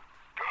boy.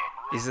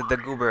 Is it the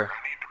goober? I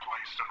need to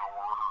place an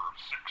order of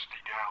 60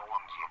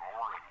 gallons of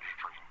orange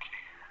drink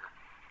here.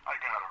 I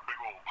got a big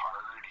old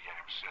party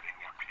I'm setting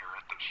up here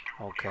at the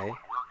studio, Okay.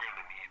 and we're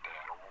gonna need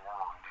that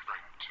orange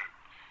drink to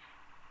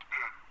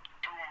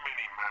too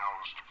many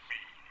mouths to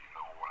feed, you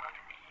know what I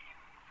mean?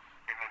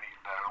 Gonna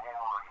need that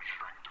orange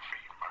drink to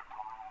feed my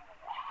brew.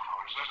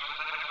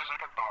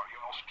 Second thought,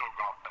 y'all still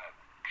got that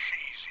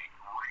cheesy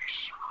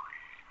greaser.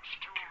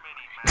 Too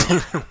many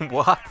mouths.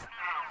 What?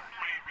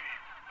 Maybe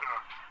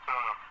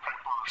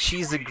pepper.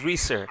 She's a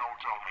greaser. Don't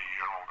tell me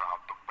you don't got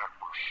the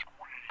pepper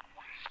sweet.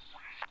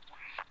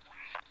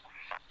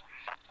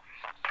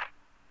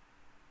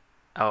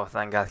 Oh,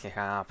 thank God he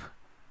hung up.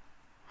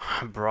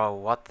 Bro,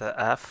 what the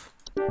F?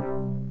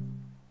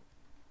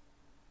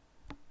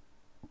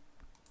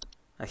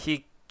 And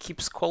he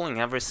keeps calling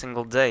every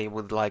single day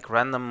with like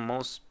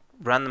most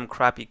random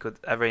crap you could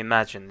ever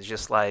imagine. It's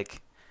just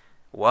like,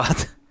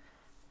 what?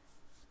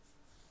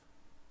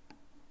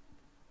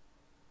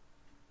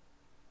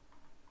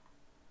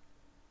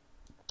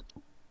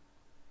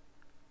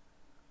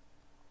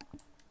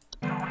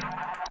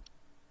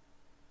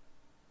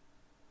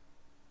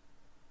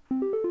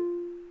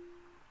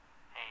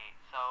 Hey,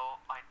 so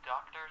my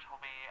doctor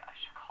told me I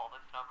should call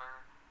this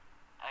number.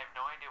 I have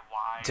no idea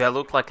why. Do I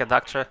look like a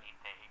doctor?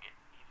 Anything.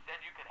 He said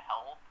you could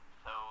help,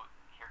 so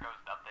here goes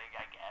nothing,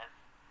 I guess.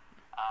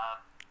 Um,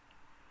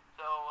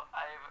 so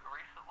I've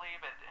recently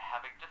been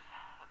having just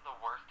the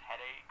worst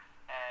headaches,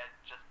 and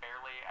just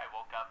barely I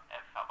woke up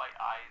and found my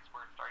eyes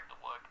were starting to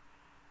look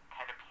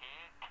kind of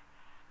pink.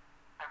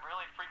 I'm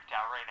really freaked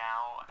out right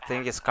now. I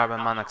think it's and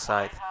carbon I'm not sure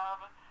what monoxide. I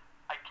have.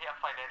 I can't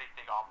find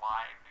anything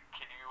online.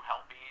 Can you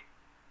help me?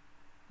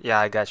 Yeah,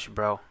 I got you,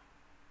 bro.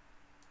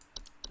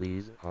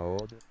 Please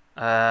hold.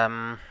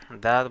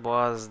 That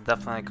was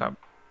definitely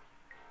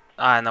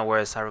I know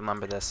where I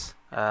remember this.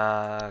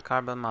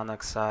 Carbon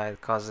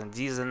monoxide causing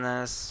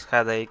dizziness,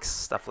 headaches,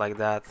 stuff like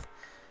that.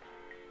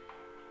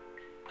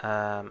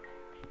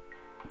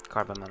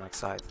 Carbon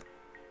monoxide.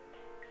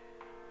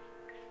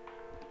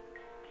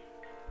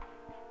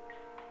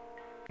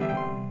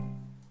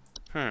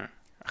 I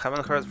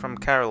haven't heard from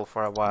Carol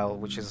for a while,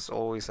 which is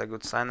always a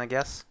good sign, I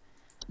guess.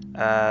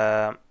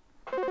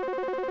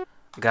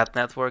 Got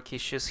network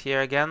issues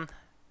here again.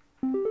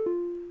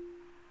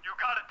 You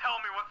gotta tell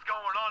me what's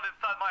going on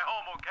inside my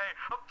home, okay?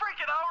 I'm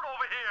freaking out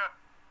over here!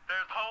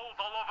 There's holes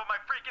all over my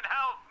freaking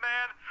house,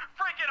 man!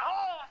 Freaking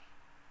holes!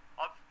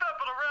 I'm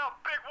stepping around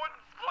big wooden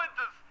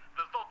splinters!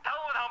 There's no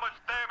telling how much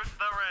damage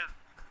there is!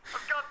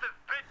 I've got this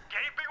big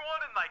gaping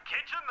one in my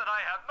kitchen that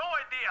I have no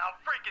idea how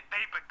freaking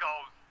deep it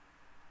goes!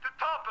 To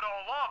top it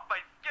all off,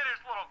 my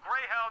skittish little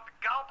greyhound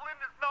goblin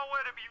is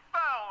nowhere to be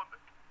found!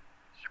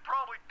 She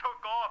probably took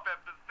off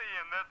after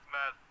seeing this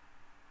mess.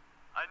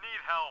 I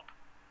need help.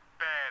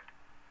 Bad.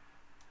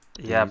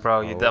 Yeah, Please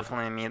bro, you hold.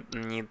 definitely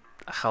need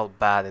help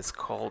bad. It's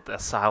called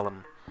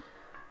Asylum.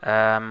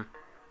 I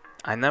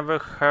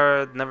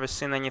never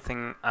seen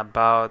anything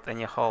about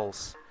any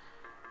holes.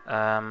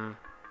 What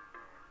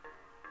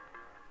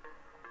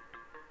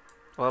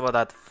about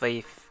that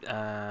Faith?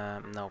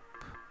 Nope.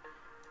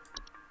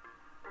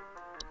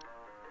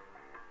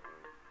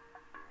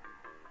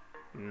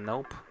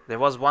 Nope. There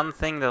was one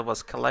thing that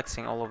was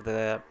collecting all of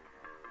the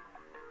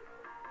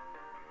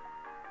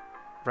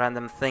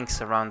random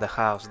things around the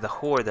house. The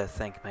Horde, I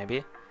think,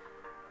 maybe.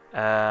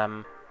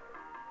 To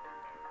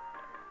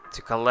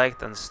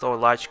collect and store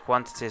large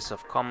quantities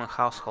of common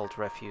household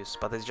refuse,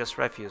 but it's just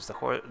refuse.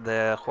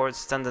 The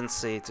Horde's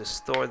tendency to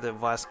store the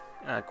vast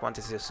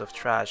quantities of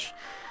trash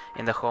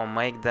in the home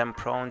make them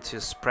prone to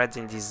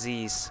spreading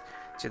disease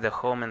to the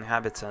home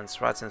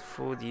inhabitants. Rotten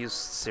food, used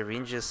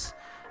syringes,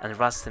 and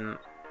rusty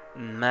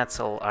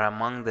metal are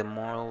among the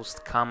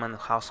most common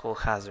household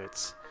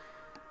hazards.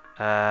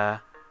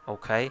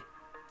 Okay.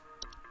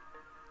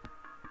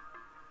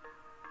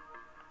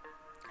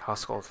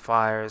 Household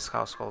fires,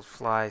 household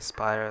fly,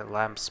 spider,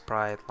 lamp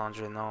sprite,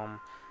 laundry gnome,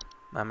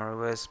 memory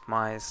wisp,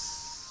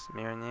 mice,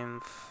 mirror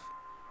nymph,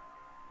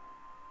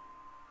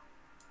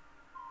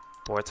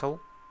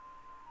 portal.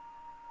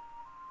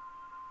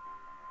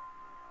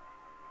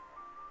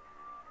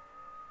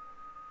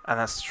 And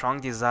a strong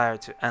desire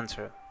to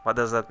enter. What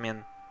does that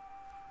mean?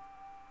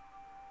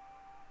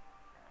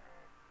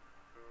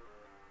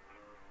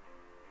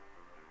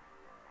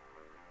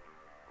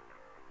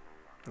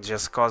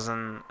 Just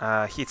causing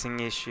heating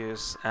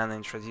issues and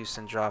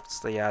introducing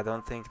drafts. So yeah, I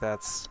don't think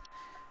that's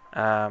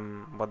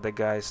what the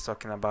guy is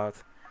talking about.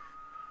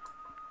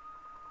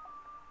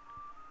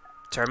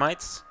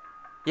 Termites?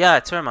 Yeah,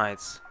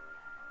 termites.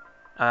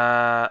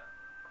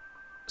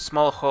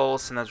 Small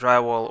holes in a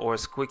drywall or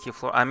squeaky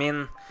floor. I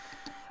mean,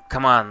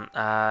 come on.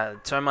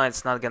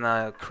 Termites not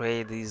gonna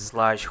create these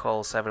large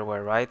holes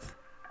everywhere, right?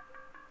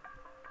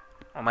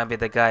 Or maybe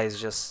the guy is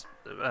just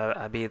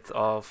a bit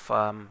of,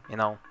 you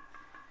know.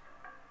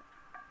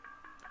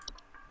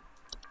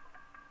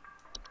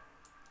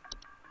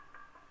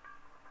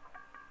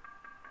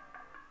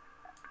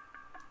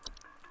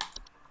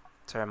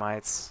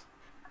 Termites.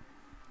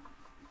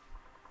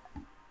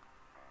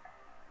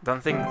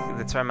 Don't think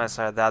the termites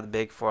are that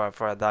big for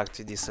a dog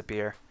to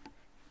disappear.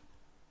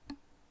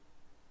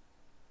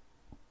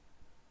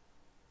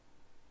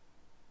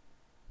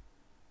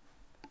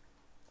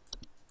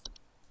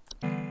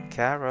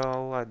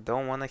 Carol, I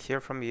don't want to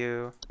hear from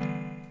you.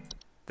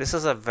 This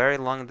is a very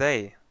long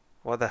day.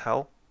 What the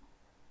hell?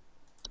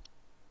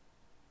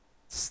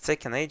 It's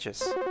taking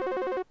ages.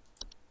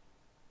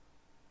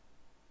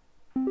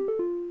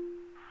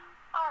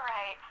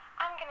 Alright,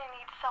 I'm gonna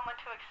need someone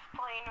to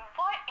explain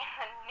what in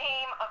the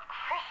name of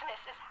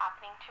Christmas is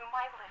happening to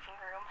my living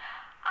room.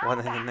 What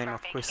I'm in the back name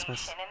from of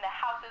Christmas? vacation and the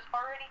house is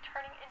already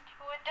turning into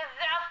a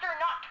disaster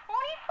not 24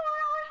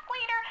 hours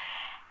later,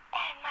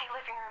 and my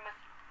living room is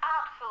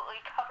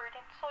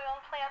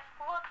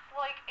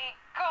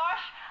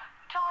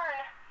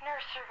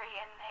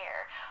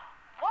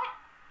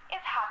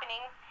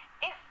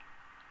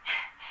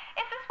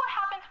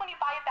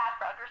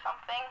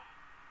something?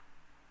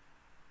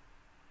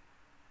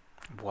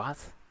 What?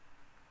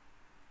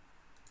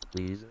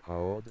 Please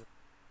hold.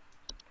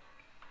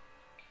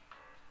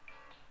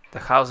 The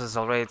house is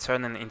already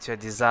turning into a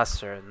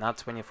disaster, not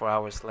 24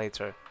 hours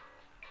later.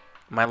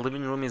 My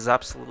living room is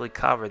absolutely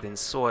covered in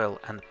soil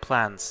and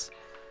plants.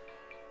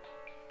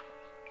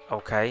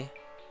 Okay.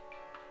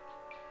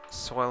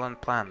 Soil and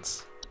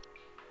plants.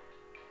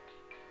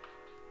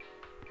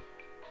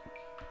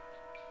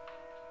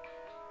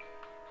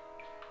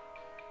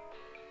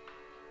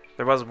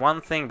 There was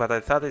one thing, but I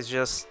thought it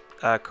just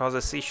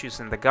causes issues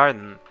in the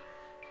garden.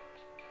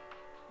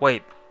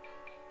 Wait.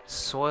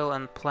 Soil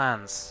and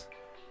plants.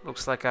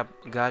 Looks like a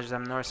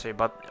goddamn nursery,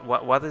 but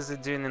what is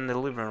it doing in the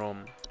living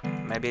room?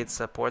 Maybe it's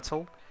a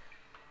portal?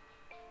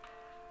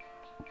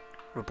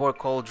 Report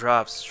cold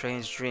drafts,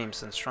 strange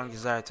dreams, and strong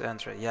desire to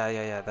enter.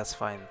 Yeah, that's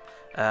fine.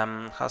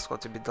 Haskell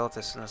to be dealt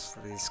as soon as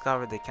they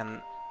discover they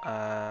can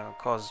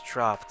cause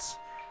drafts.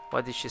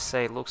 What did she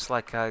say? Looks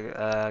like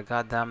a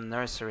goddamn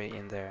nursery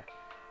in there.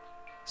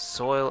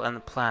 Soil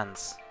and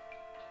plants.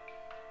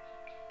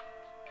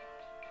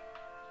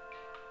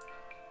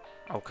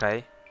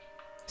 Okay.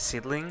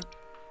 Seedling?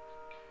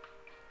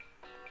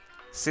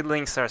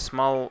 Seedlings are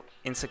small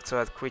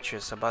insectoid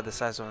creatures about the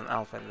size of an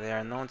elephant. They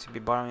are known to be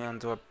burrowing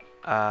onto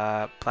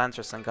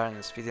planters and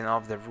gardeners, feeding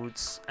off the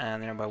roots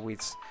and nearby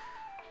weeds.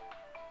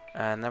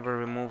 Never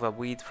remove a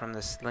weed from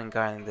the seedling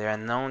garden. They are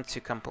known to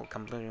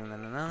completely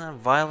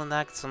violent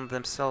acts on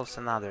themselves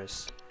and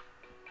others.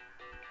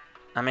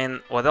 I mean,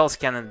 what else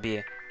can it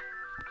be?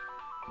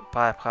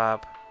 Pipe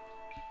hop.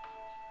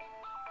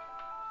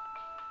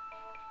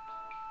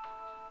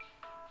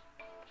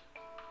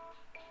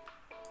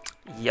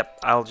 Yep,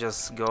 I'll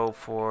just go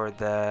for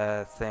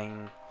the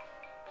thing.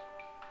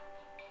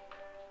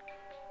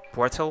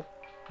 Portal?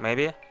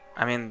 Maybe?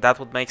 I mean, that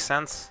would make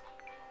sense.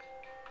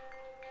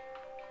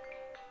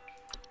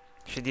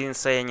 She didn't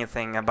say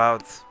anything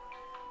about,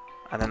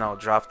 I don't know,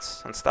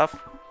 drafts and stuff.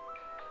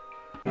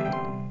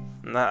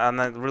 No, I'm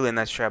really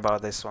not sure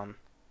about this one.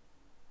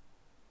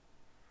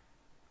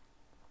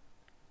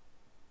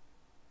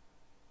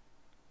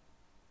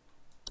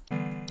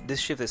 This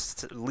shift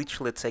is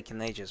literally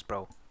taking ages,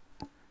 bro.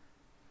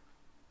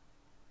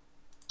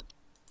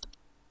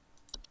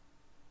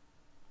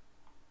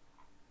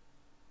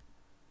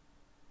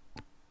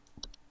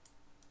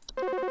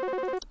 Well,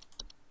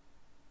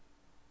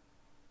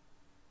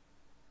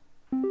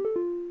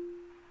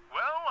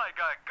 I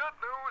got good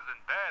news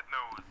and bad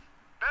news.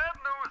 Bad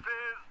news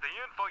is the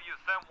info you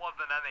sent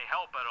wasn't any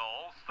help at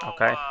all, so,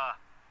 Okay.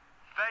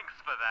 Thanks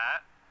for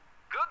that.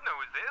 Good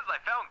news is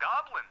I found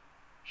Goblin.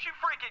 She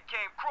freaking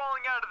came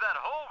crawling out of that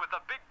hole with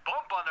a big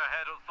bump on her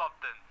head or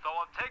something, so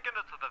I'm taking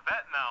her to the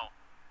vet now.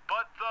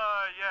 But,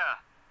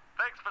 yeah.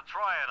 Thanks for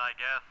trying, I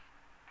guess.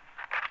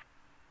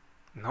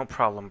 No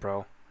problem,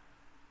 bro.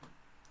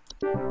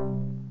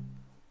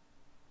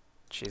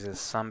 Jesus,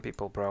 some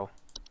people, bro.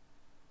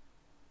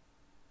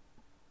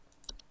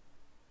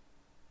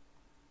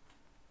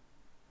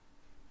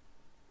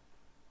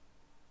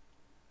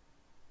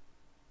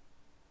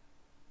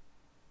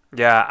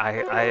 Yeah,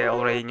 I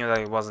already knew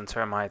that it wasn't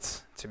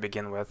termites to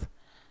begin with.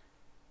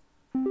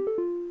 Hello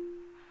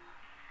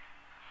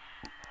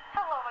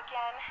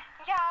again.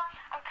 Yeah,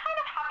 I'm kind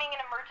of having an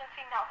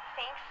emergency now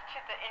thanks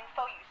to the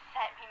info you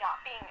sent me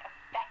not being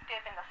effective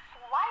in the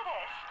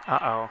slightest.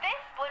 Uh-oh.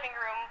 This living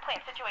room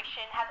plant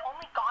situation has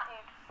only gotten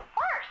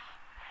worse.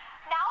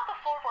 Now the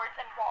floorboards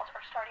and walls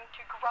are starting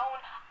to groan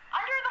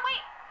under the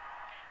weight.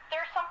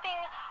 There's something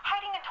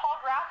hiding in tall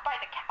grass by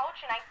the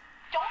couch, and I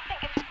don't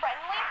think it's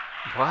friendly.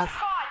 What?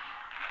 Oh, God!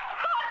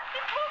 God,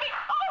 it's moving!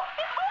 Oh,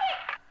 it's moving!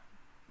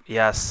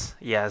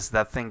 Yes,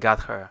 that thing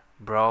got her,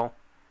 bro.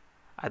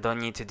 I don't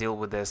need to deal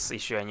with this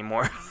issue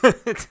anymore.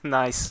 It's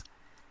nice.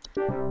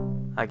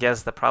 I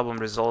guess the problem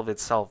resolved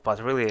itself, but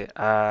really,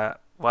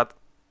 what?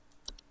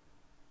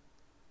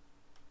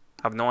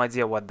 I have no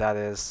idea what that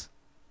is.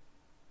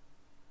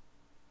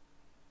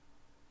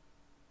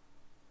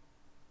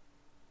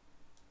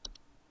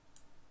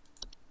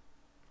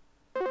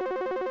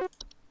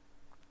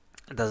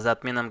 Does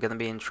that mean I'm gonna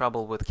be in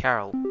trouble with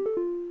Carol? There's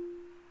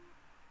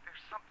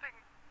something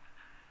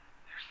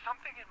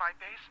in my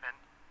basement.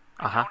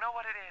 I don't know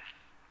what it is.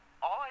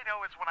 All I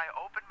know is when I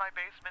open my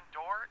basement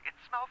door, it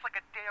smells like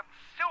a damn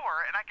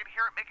sewer, and I can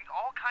hear it making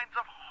all kinds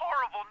of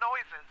horrible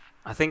noises.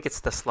 I think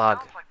it's the slug.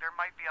 Sounds like there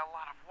might be a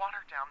lot of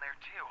water down there,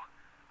 too.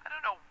 I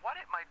don't know what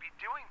it might be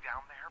doing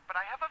down there, but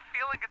I have a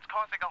feeling it's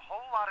causing a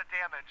whole lot of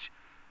damage.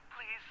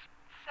 Please,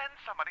 send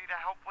somebody to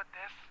help with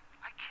this.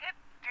 I can't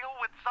deal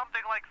with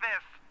something like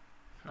this.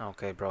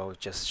 Okay, bro,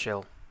 just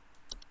chill.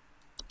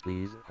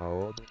 Please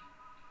hold.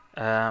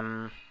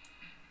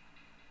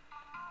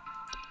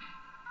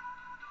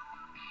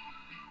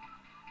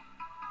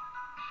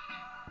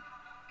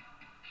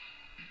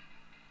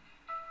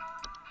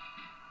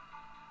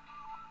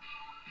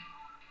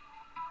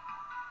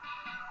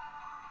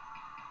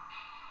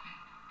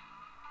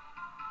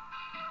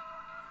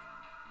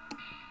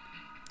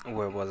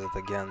 Where was it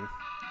again?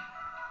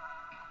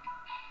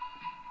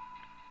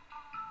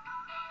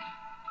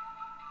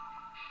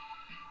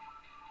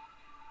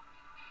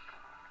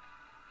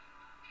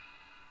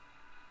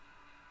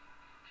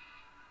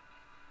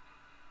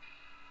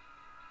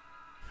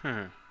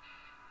 Hmm.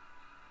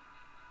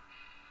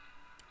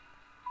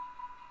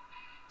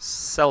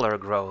 Cellar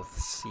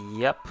growths.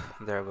 Yep,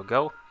 there we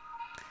go.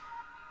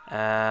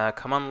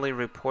 Commonly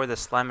report a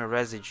slimy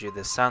residue,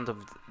 the sound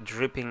of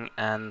dripping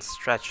and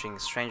stretching.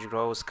 Strange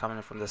growths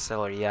coming from the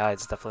cellar. Yeah,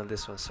 it's definitely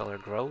this one, cellar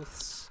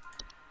growths.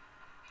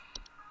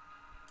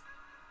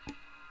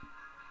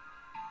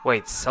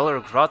 Wait, cellar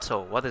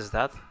grotto, what is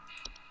that?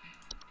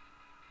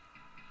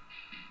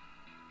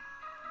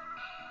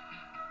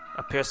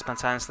 Appears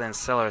spontaneously in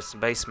cellars,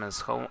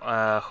 basements.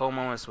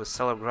 Homeowners with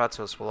cellar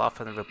grottos will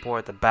often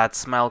report a bad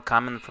smell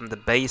coming from the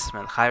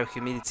basement, higher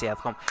humidity at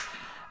home,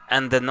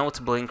 and the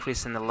notable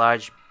increase in the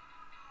large...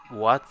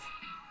 What?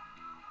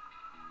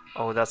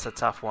 Oh, that's a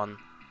tough one.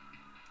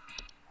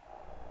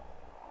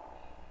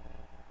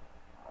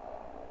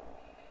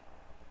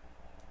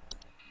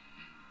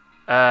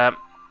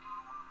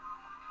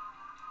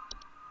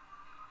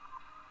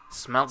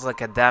 Smells like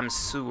a damn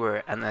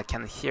sewer, and I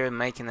can hear it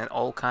making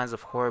all kinds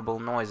of horrible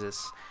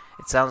noises.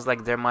 It sounds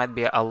like there might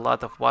be a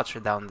lot of water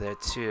down there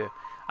too.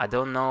 I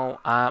don't know.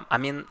 I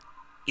mean,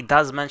 it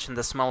does mention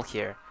the smell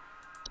here.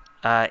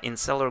 In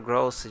cellar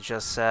growths, it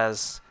just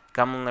says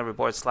commonly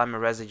reports slimy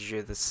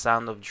residue, the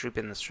sound of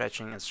dripping and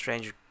stretching, and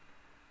strange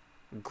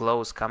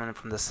glows coming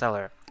from the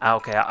cellar.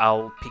 Okay,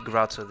 I'll pick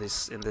grotto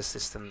this in this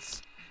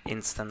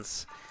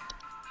instance.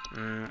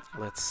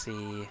 Let's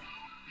see.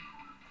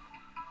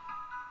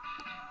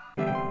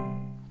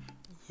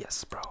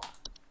 Yes, bro.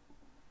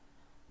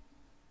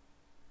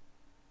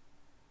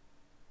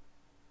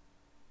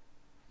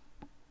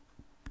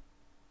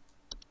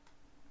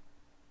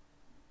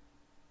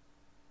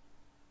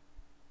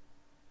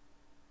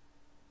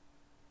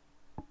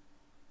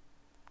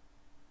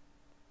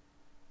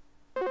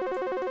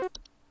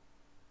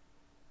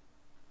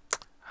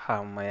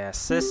 How may I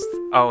assist?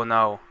 Oh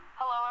no.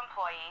 Hello,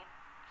 employee.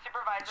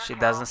 Supervisor She Carol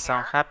doesn't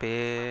sound here. happy.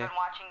 We've been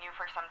watching you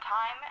for some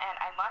time, and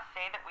I must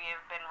say that we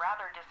have been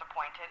rather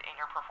disappointed in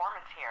your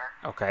performance here.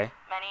 Okay.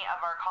 Many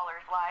of our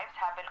callers' lives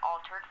have been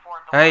altered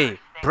for the Hey,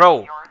 worse thanks bro.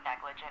 to your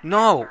negligent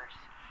No. answers.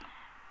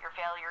 Your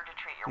failure to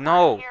treat your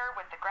No. work here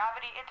with the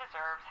gravity it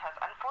deserves has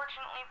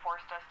unfortunately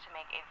forced us to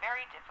make a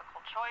very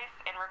difficult choice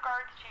in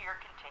regards to your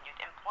continued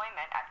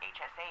employment at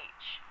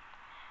HSH.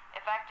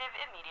 Effective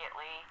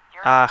immediately,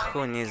 your Who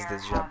employment needs here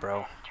this job, has bro?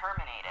 been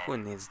terminated. Who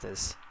needs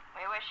this?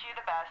 We wish you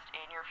the best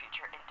in your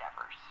future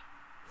endeavors.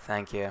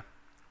 Thank you.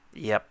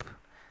 Yep.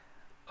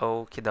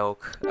 Okie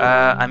doke.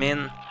 I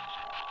mean,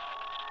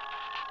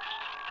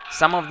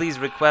 some of these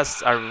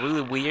requests are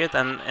really weird,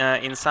 and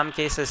in some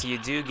cases you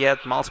do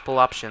get multiple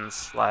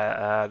options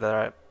that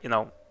are, you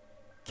know,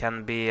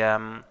 can be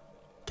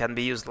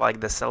used, like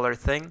the seller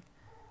thing.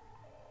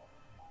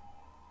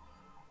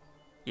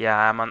 Yeah,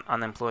 I'm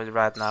unemployed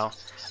right now.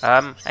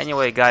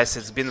 Anyway, guys,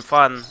 it's been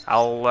fun.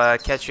 I'll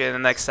catch you in the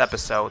next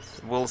episode.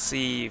 We'll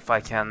see if I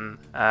can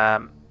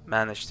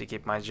manage to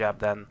keep my job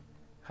then.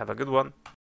 Have a good one.